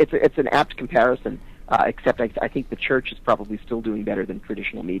it's an apt comparison. Except I think the church is probably still doing better than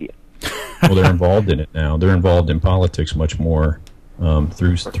traditional media. Well, they're involved in it now. They're involved in politics much more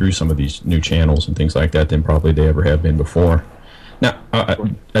through some of these new channels and things like that than probably they ever have been before. Now,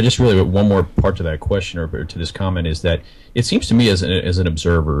 I just really, one more part to that question or to this comment is that it seems to me as an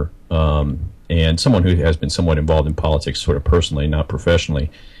observer and someone who has been somewhat involved in politics sort of personally, not professionally,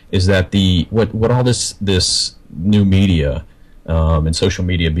 is that what all this new media and social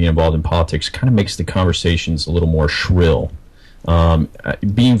media being involved in politics kind of makes the conversations a little more shrill.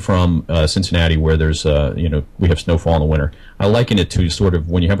 Being from Cincinnati, where there's we have snowfall in the winter, I liken it to sort of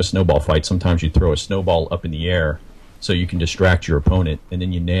when you have a snowball fight. Sometimes you throw a snowball up in the air so you can distract your opponent, and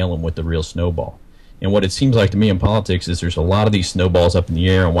then you nail them with the real snowball. And what it seems like to me in politics is there's a lot of these snowballs up in the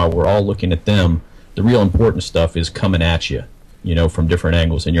air, and while we're all looking at them, the real important stuff is coming at you, from different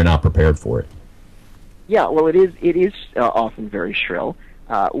angles, and you're not prepared for it. Yeah, well, it is often very shrill.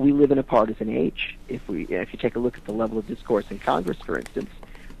 We live in a partisan age. If you take a look at the level of discourse in Congress, for instance,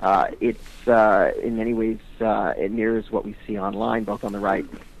 it's in many ways it mirrors what we see online, both on the right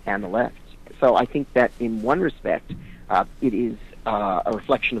and the left. So I think that in one respect, it is a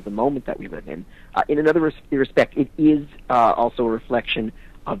reflection of the moment that we live in. In another respect, it is also a reflection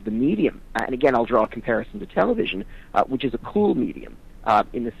of the medium. And again, I'll draw a comparison to television, which is a cool medium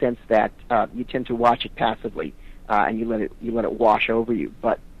in the sense that you tend to watch it passively. And you let it wash over you.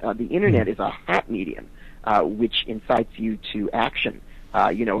 But the internet is a hot medium, which incites you to action.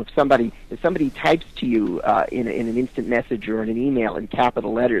 If somebody types to you in an instant message or in an email in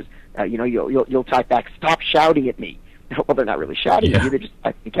capital letters, you'll type back, "Stop shouting at me." Well, they're not really shouting at you; they're just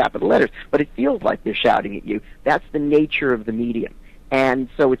typing in capital letters. But it feels like they're shouting at you. That's the nature of the medium. And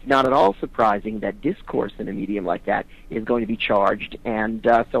so it's not at all surprising that discourse in a medium like that is going to be charged. And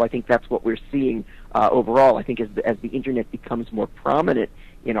so I think that's what we're seeing overall. I think as the internet becomes more prominent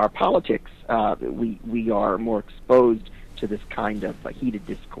in our politics, we are more exposed to this kind of heated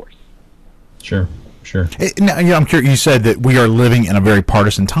discourse. Sure. Now, I'm curious. You said that we are living in a very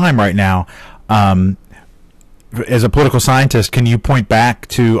partisan time right now. As a political scientist, can you point back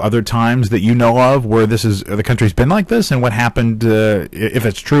to other times that you know of where the country's been like this, and what happened, if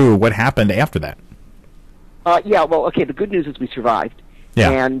it's true, what happened after that? Yeah, well, okay, the good news is we survived. Yeah.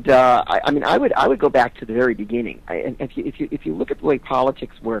 And I would go back to the very beginning. If you look at the way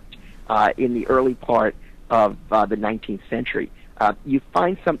politics worked in the early part of the 19th century, you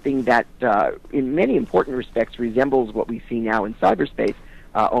find something that, in many important respects, resembles what we see now in cyberspace.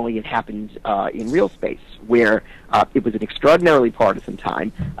 Only it happened in real space, where it was an extraordinarily partisan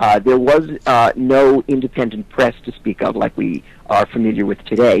time. There was no independent press to speak of like we are familiar with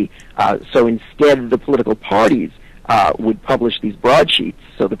today. So instead, the political parties would publish these broadsheets.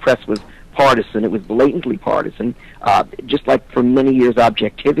 So the press was partisan. It was blatantly partisan. Just like for many years,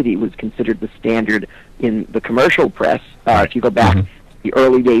 objectivity was considered the standard in the commercial press. If you go back to the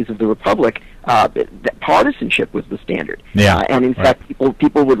early days of the Republic, that partisanship was the standard. Yeah. And in fact,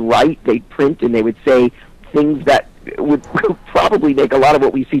 people would write, they'd print, and they would say things that would probably make a lot of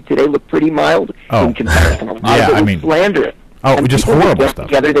what we see today look pretty mild in comparison. A lot of it was slanderous. And just horrible stuff.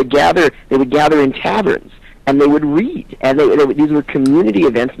 They would gather in taverns, and they would read. And these were community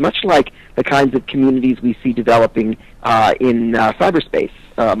events, much like the kinds of communities we see developing in cyberspace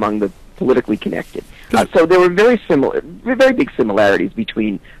among the politically connected. So there were very big similarities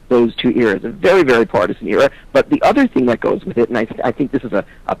between those two eras, a very, very partisan era. But the other thing that goes with it, and I think this is a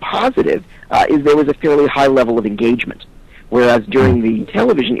positive, is there was a fairly high level of engagement, whereas during the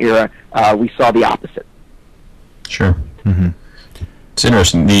television era, we saw the opposite. Sure. It's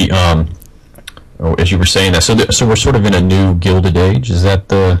interesting. As you were saying that, so we're sort of in a new Gilded Age. Is that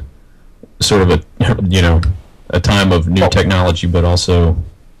the sort of a time of new technology, but also?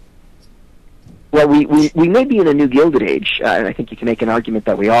 Well, we may be in a new Gilded Age, and I think you can make an argument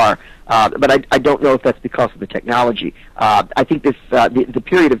that we are, but I don't know if that's because of the technology. I think this the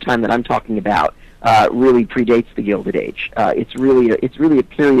period of time that I'm talking about really predates the Gilded Age. It's really a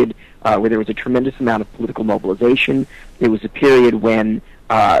period where there was a tremendous amount of political mobilization. It was a period when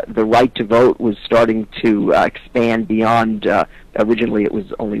the right to vote was starting to expand beyond. Originally, it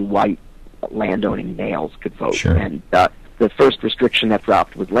was only white landowning males could vote, sure. And the first restriction that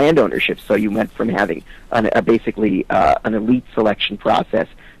dropped was land ownership. So you went from having basically an elite selection process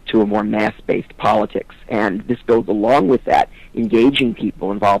to a more mass-based politics, and this goes along with that, engaging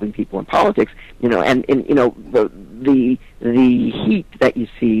people, involving people in politics. And the heat that you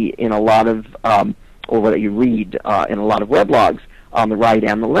see in a lot of or that you read in a lot of weblogs on the right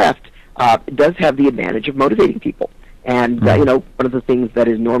and the left does have the advantage of motivating people. And one of the things that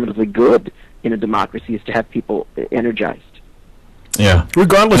is normatively good in a democracy is to have people energized. Yeah,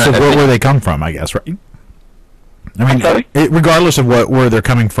 regardless of where they come from, I guess, right? I mean, regardless of where they're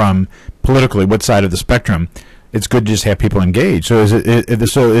coming from politically, what side of the spectrum, it's good to just have people engaged. So is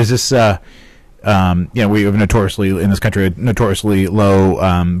this? We have notoriously in this country a notoriously low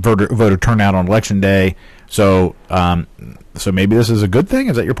voter turnout on election day. So maybe this is a good thing.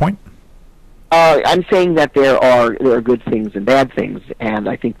 Is that your point? I'm saying that there are good things and bad things, and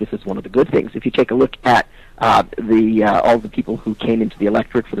I think this is one of the good things. If you take a look at all the people who came into the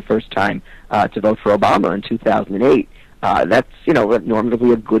electorate for the first time to vote for Obama in 2008, that's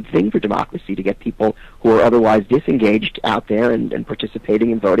normally a good thing for democracy, to get people who are otherwise disengaged out there and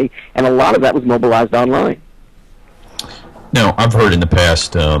participating and voting, and a lot of that was mobilized online. Now, I've heard in the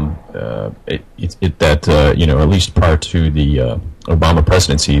past that at least prior to the Obama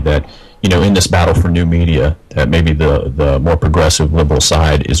presidency, that in this battle for new media, that maybe the more progressive liberal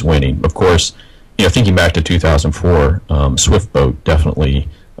side is winning. Of course, thinking back to 2004, Swift vote definitely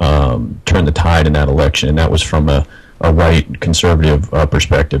turned the tide in that election, and that was from a right conservative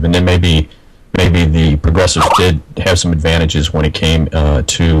perspective. And then maybe the progressives did have some advantages when it came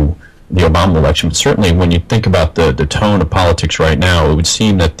to the Obama election. But certainly, when you think about the tone of politics right now, it would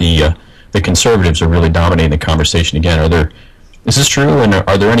seem that the conservatives are really dominating the conversation again. Is this true? And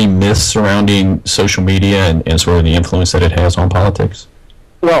are there any myths surrounding social media and sort of the influence that it has on politics?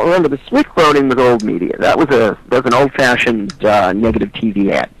 Well, remember, the Swift voting was old media. That was an old-fashioned negative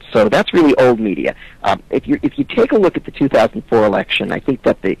TV ad. So that's really old media. If you take a look at the 2004 election, I think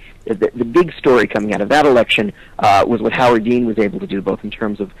that the big story coming out of that election was what Howard Dean was able to do, both in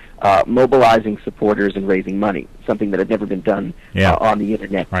terms of mobilizing supporters and raising money, something that had never been done on the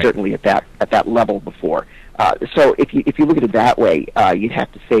internet, certainly at that level before. So if you look at it that way, you'd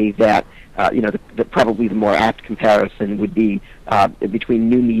have to say that probably the more apt comparison would be between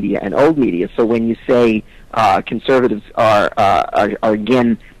new media and old media. So when you say conservatives are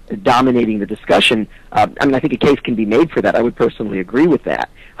again dominating the discussion, I think a case can be made for that. I would personally agree with that.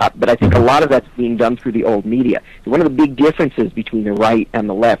 But I think a lot of that's being done through the old media. One of the big differences between the right and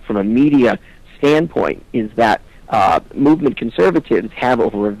the left from a media standpoint is that movement conservatives have,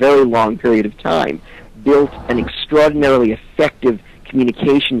 over a very long period of time, built an extraordinarily effective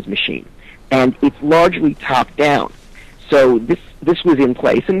communications machine, and it's largely top-down. So this was in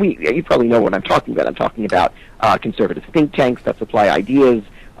place, and you probably know what I'm talking about. I'm talking about conservative think tanks that supply ideas,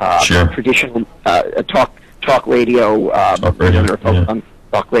 traditional talk radio, on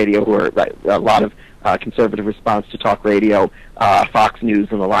talk radio, who are a lot of conservative response to talk radio, Fox News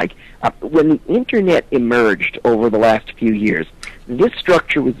and the like. When the internet emerged over the last few years, this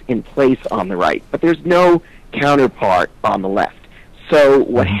structure was in place on the right, but there's no counterpart on the left. So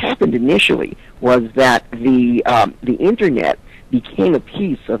what happened initially was that the internet became a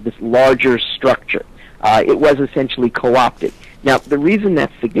piece of this larger structure. It was essentially co-opted. Now, the reason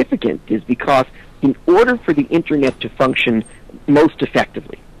that's significant is because in order for the internet to function most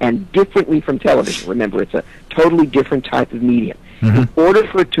effectively and differently from television, remember, it's a totally different type of medium. In order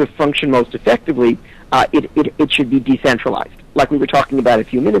for it to function most effectively, it should be decentralized. Like we were talking about a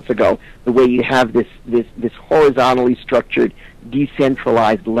few minutes ago, the way you have this horizontally structured,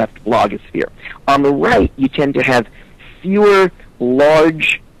 decentralized left blogosphere. On the right, you tend to have fewer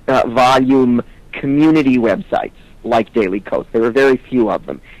large volume community websites like Daily Kos. There are very few of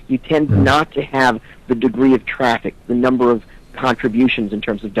them. You tend not to have the degree of traffic, the number of contributions in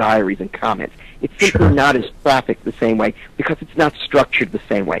terms of diaries and comments. It's simply not as trafficked the same way because it's not structured the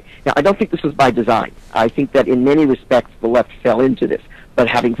same way. Now, I don't think this was by design. I think that in many respects the left fell into this. But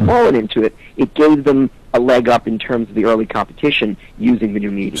having fallen into it, it gave them a leg up in terms of the early competition using the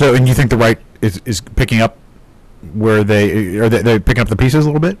new media. So, and you think the right is picking up where they're picking up the pieces a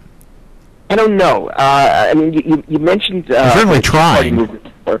little bit? I don't know. I mean, you mentioned certainly trying.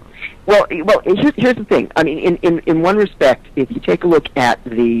 Well, here's the thing. I mean, in one respect, if you take a look at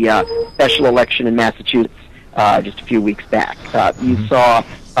the special election in Massachusetts just a few weeks back, you saw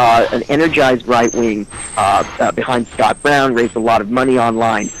an energized right wing behind Scott Brown raised a lot of money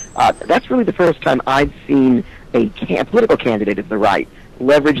online. That's really the first time I've seen a political candidate of the right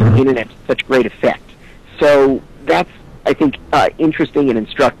leverage the internet to such great effect. So that's, I think, interesting and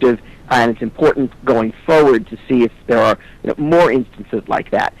instructive. And it's important going forward to see if there are more instances like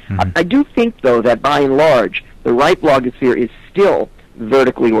that. I do think, though, that by and large, the right blogosphere is still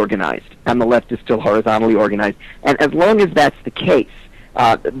vertically organized, and the left is still horizontally organized. And as long as that's the case,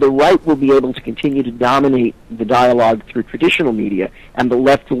 the right will be able to continue to dominate the dialogue through traditional media, and the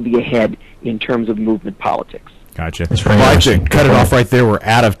left will be ahead in terms of movement politics. Gotcha. Well, I have to cut it off right there. We're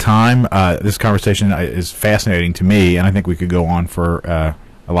out of time. This conversation is fascinating to me, and I think we could go on for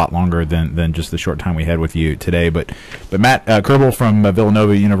a lot longer than just the short time we had with you today. But Matt Kerbel from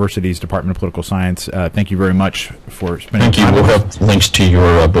Villanova University's Department of Political Science, thank you very much for spending time with us. We'll have links to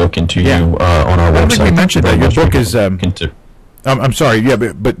your book and to you on our website. I don't think we mentioned that. Your book is... I'm sorry,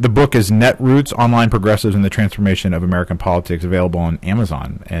 but the book is Netroots, Online Progressives and the Transformation of American Politics, available on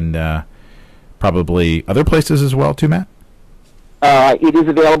Amazon and probably other places as well, too, Matt? It is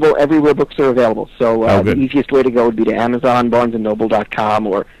available everywhere books are available. So the good. easiest way to go would be to Amazon, BarnesandNoble.com,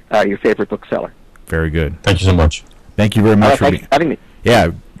 or your favorite bookseller. Very good. Thank you so much. Thank you very much for having me.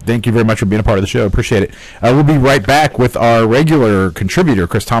 Yeah, thank you very much for being a part of the show. Appreciate it. We'll be right back with our regular contributor,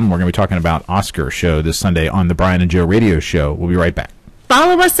 Chris Tomlin. We're going to be talking about Oscar show this Sunday on the Brian and Joe Radio Show. We'll be right back.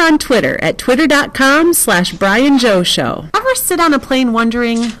 Follow us on Twitter at twitter.com/Brian Joe Show. Ever sit on a plane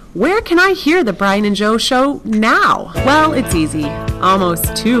wondering, where can I hear the Brian and Joe Show now? Well, it's easy.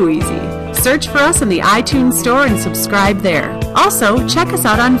 Almost too easy. Search for us in the iTunes Store and subscribe there. Also, check us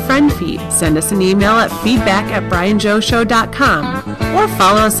out on FriendFeed. Send us an email at feedback@brianjoeshow.com or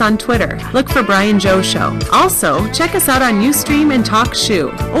follow us on Twitter. Look for Brian Joe Show. Also, check us out on Ustream and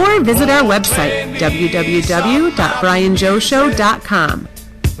TalkShoe or visit our website, www.brianjoeshow.com.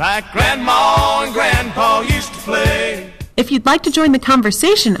 Like Grandma and Grandpa used to play. If you'd like to join the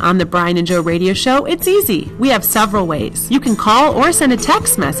conversation on the Brian and Joe Radio Show, it's easy. We have several ways. You can call or send a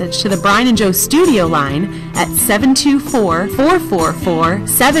text message to the Brian and Joe studio line at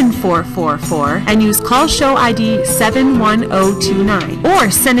 724-444-7444 and use call show ID 71029.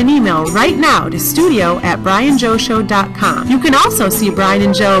 Or send an email right now to studio@brianjoeshow.com. You can also see Brian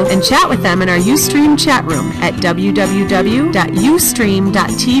and Joe and chat with them in our Ustream chat room at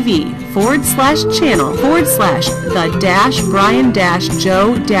www.ustream.tv/the-Brian-Joe-radio-show.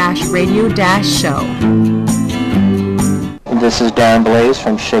 This is Darren Blaze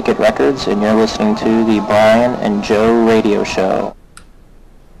from Shake It Records, and you're listening to the Brian and Joe Radio Show.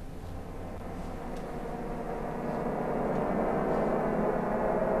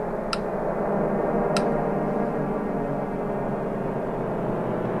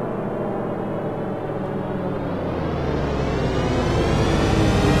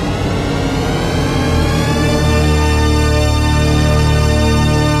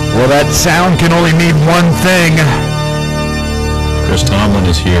 Well, that sound can only mean one thing. Chris Tomlin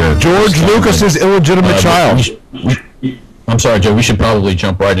is here. George Lucas's illegitimate child. I'm sorry, Joe. We should probably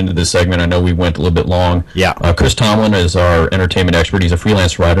jump right into this segment. I know we went a little bit long. Yeah. Chris Tomlin is our entertainment expert. He's a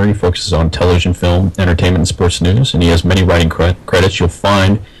freelance writer. He focuses on television, film, entertainment, and sports news, and he has many writing credits. You'll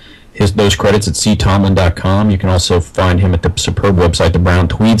find those credits at ctomlin.com. You can also find him at the superb website, the Brown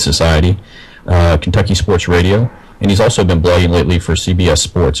Tweed Society, Kentucky Sports Radio. And he's also been blogging lately for CBS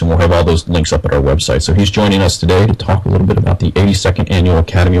Sports, and we'll have all those links up at our website. So he's joining us today to talk a little bit about the 82nd Annual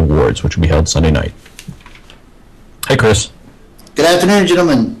Academy Awards, which will be held Sunday night. Hey, Chris. Good afternoon,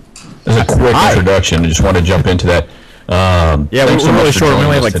 gentlemen. As a quick introduction, I just want to jump into that. We're really short. We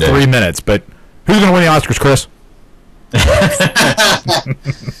only have like 3 minutes, but who's going to win the Oscars, Chris?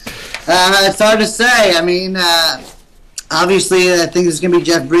 It's hard to say. I mean, obviously, I think it's going to be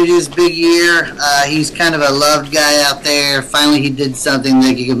Jeff Bridges' big year. He's kind of a loved guy out there. Finally, he did something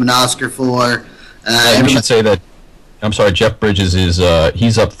they could give him an Oscar for. We should say that, I'm sorry, Jeff Bridges is,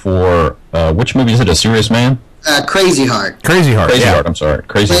 he's up for, which movie is it, A Serious Man? Crazy Heart. Crazy Heart, I'm sorry.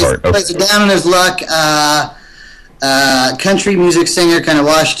 Crazy Heart. Plays down on his luck. Country music singer, kind of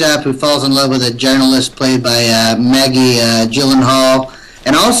washed up, who falls in love with a journalist played by Maggie Gyllenhaal.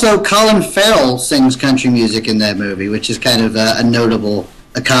 And also, Colin Farrell sings country music in that movie, which is kind of a notable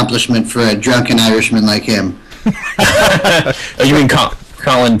accomplishment for a drunken Irishman like him. You mean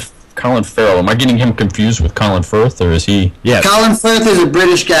Colin Farrell? Am I getting him confused with Colin Firth, or is he? Yes. Colin Firth is a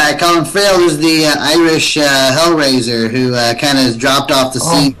British guy. Colin Farrell is the Irish Hellraiser who kind of dropped off the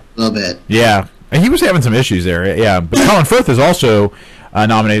scene a little bit. Yeah, and he was having some issues there. Yeah, but Colin Firth is also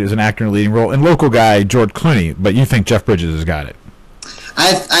nominated as an actor in a leading role, and local guy George Clooney. But you think Jeff Bridges has got it?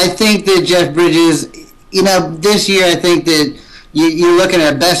 I think that Jeff Bridges, this year I think that you're looking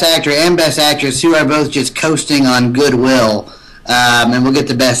at Best Actor and Best Actress who are both just coasting on goodwill. And we'll get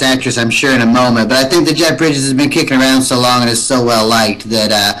the Best Actress, I'm sure, in a moment. But I think that Jeff Bridges has been kicking around so long and is so well liked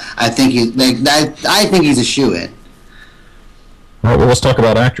that I think he's a shoo-in. All right, well, let's talk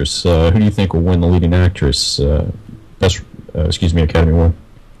about actress. Who do you think will win the leading actress? Academy Award.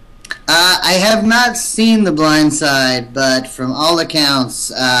 I have not seen The Blind Side, but from all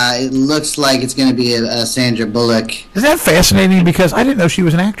accounts, it looks like it's going to be a Sandra Bullock. Isn't that fascinating? Because I didn't know she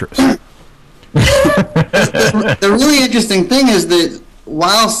was an actress. The really interesting thing is that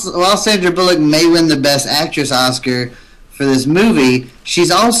while Sandra Bullock may win the Best Actress Oscar for this movie, she's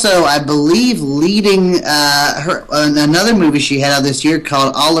also, I believe, leading another movie she had out this year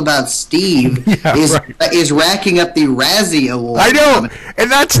called All About Steve. Is racking up the Razzie Award. I know, and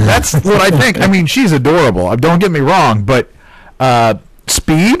that's what I think. I mean, she's adorable. Don't get me wrong, but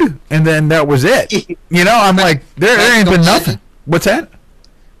Speed, and then that was it. I'm like, there ain't been nothing. What's that?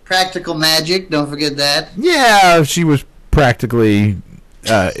 Practical Magic. Don't forget that. Yeah, she was practically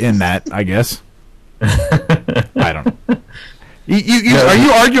in that, I guess. I don't know. Are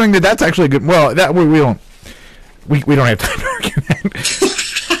you arguing that that's actually good? Well, that we don't have time to argue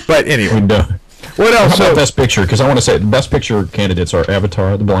that. But anyway, what else? How about Best Picture? Because I want to say the Best Picture candidates are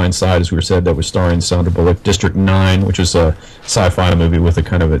Avatar: The Blind Side, as we said, that was starring Sandra Bullock; District 9, which was a sci-fi movie with a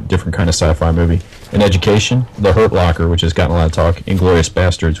kind of a different kind of sci-fi movie; and Education, The Hurt Locker, which has gotten a lot of talk; Inglourious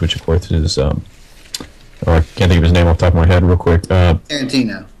Basterds, which of course is I can't think of his name off the top of my head real quick.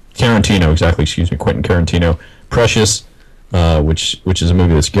 Tarantino, exactly. Excuse me, Quentin Tarantino. Precious, which is a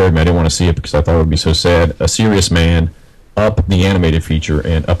movie that scared me. I didn't want to see it because I thought it would be so sad. A Serious Man, Up, the animated feature,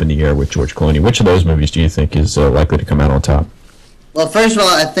 and Up in the Air with George Clooney. Which of those movies do you think is likely to come out on top? Well, first of all,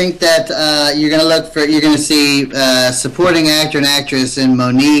 I think that you're going to see supporting actor and actress in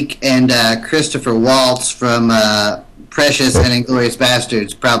Monique and Christopher Waltz from Precious and Inglourious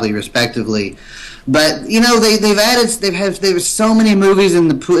Basterds, probably respectively. But there's so many movies in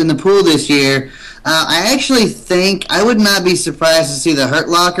the pool this year. I actually think I would not be surprised to see The Hurt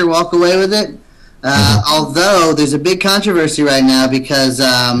Locker walk away with it. Although there's a big controversy right now because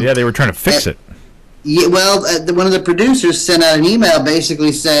they were trying to fix it. Yeah, well, one of the producers sent out an email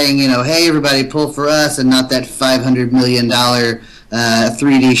basically saying, hey, everybody, pull for us and not that $500 million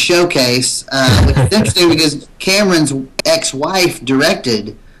 3D showcase. Which is interesting because Cameron's ex-wife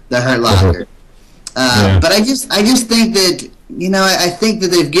directed The Hurt Locker. But I just think that I think that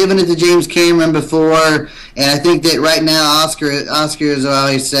they've given it to James Cameron before, and I think that right now Oscar has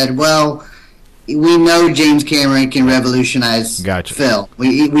always said, well, we know James Cameron can revolutionize film.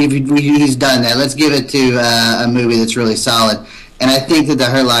 He's done that. Let's give it to a movie that's really solid. And I think that The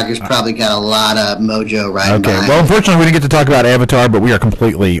Hurt Locker's probably got a lot of mojo right behind. Well, unfortunately, we didn't get to talk about Avatar, but we are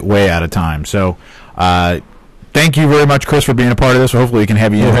completely way out of time. So, thank you very much, Chris, for being a part of this. Hopefully we can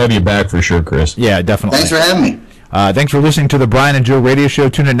have you. We'll have you back for sure, Chris. Yeah, definitely. Thanks for having me. Thanks for listening to the Brian and Joe Radio Show.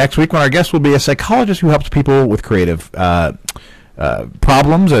 Tune in next week when our guest will be a psychologist who helps people with creative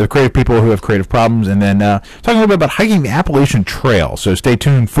problems, creative people who have creative problems, and then talking a little bit about hiking the Appalachian Trail. So stay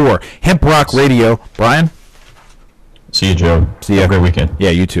tuned for Hemp Rock Radio. Brian? See you, Joe. See you. Have a great weekend. Yeah,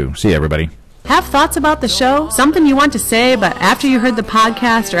 you too. See you, everybody. Have thoughts about the show? Something you want to say, but after you heard the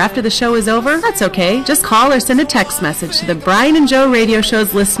podcast or after the show is over? That's okay. Just call or send a text message to the Brian and Joe Radio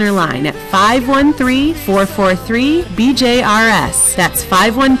Show's listener line at 513-443-BJRS. That's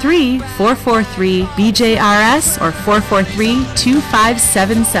 513-443-BJRS or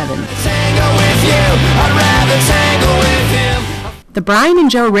 443-2577. The Brian and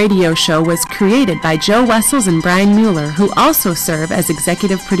Joe Radio Show was created by Joe Wessels and Brian Mueller, who also serve as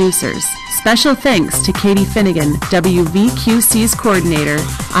executive producers. Special thanks to Katie Finnegan, WVQC's coordinator.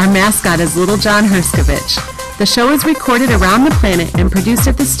 Our mascot is Little John Herskovich. The show is recorded around the planet and produced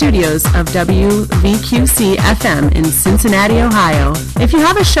at the studios of WVQC-FM in Cincinnati, Ohio. If you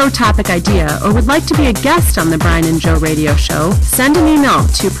have a show topic idea or would like to be a guest on the Brian and Joe Radio Show, send an email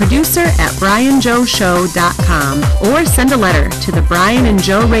to producer@brianjoeshow.com or send a letter to the Brian and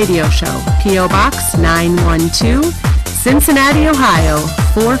Joe Radio Show, P.O. Box 912, Cincinnati, Ohio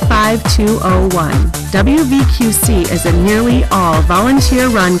 45201. WVQC is a nearly all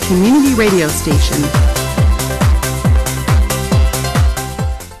volunteer-run community radio station.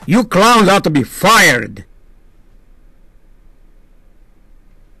 You clowns ought to be fired.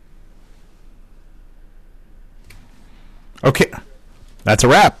 Okay. That's a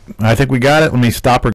wrap. I think we got it. Let me stop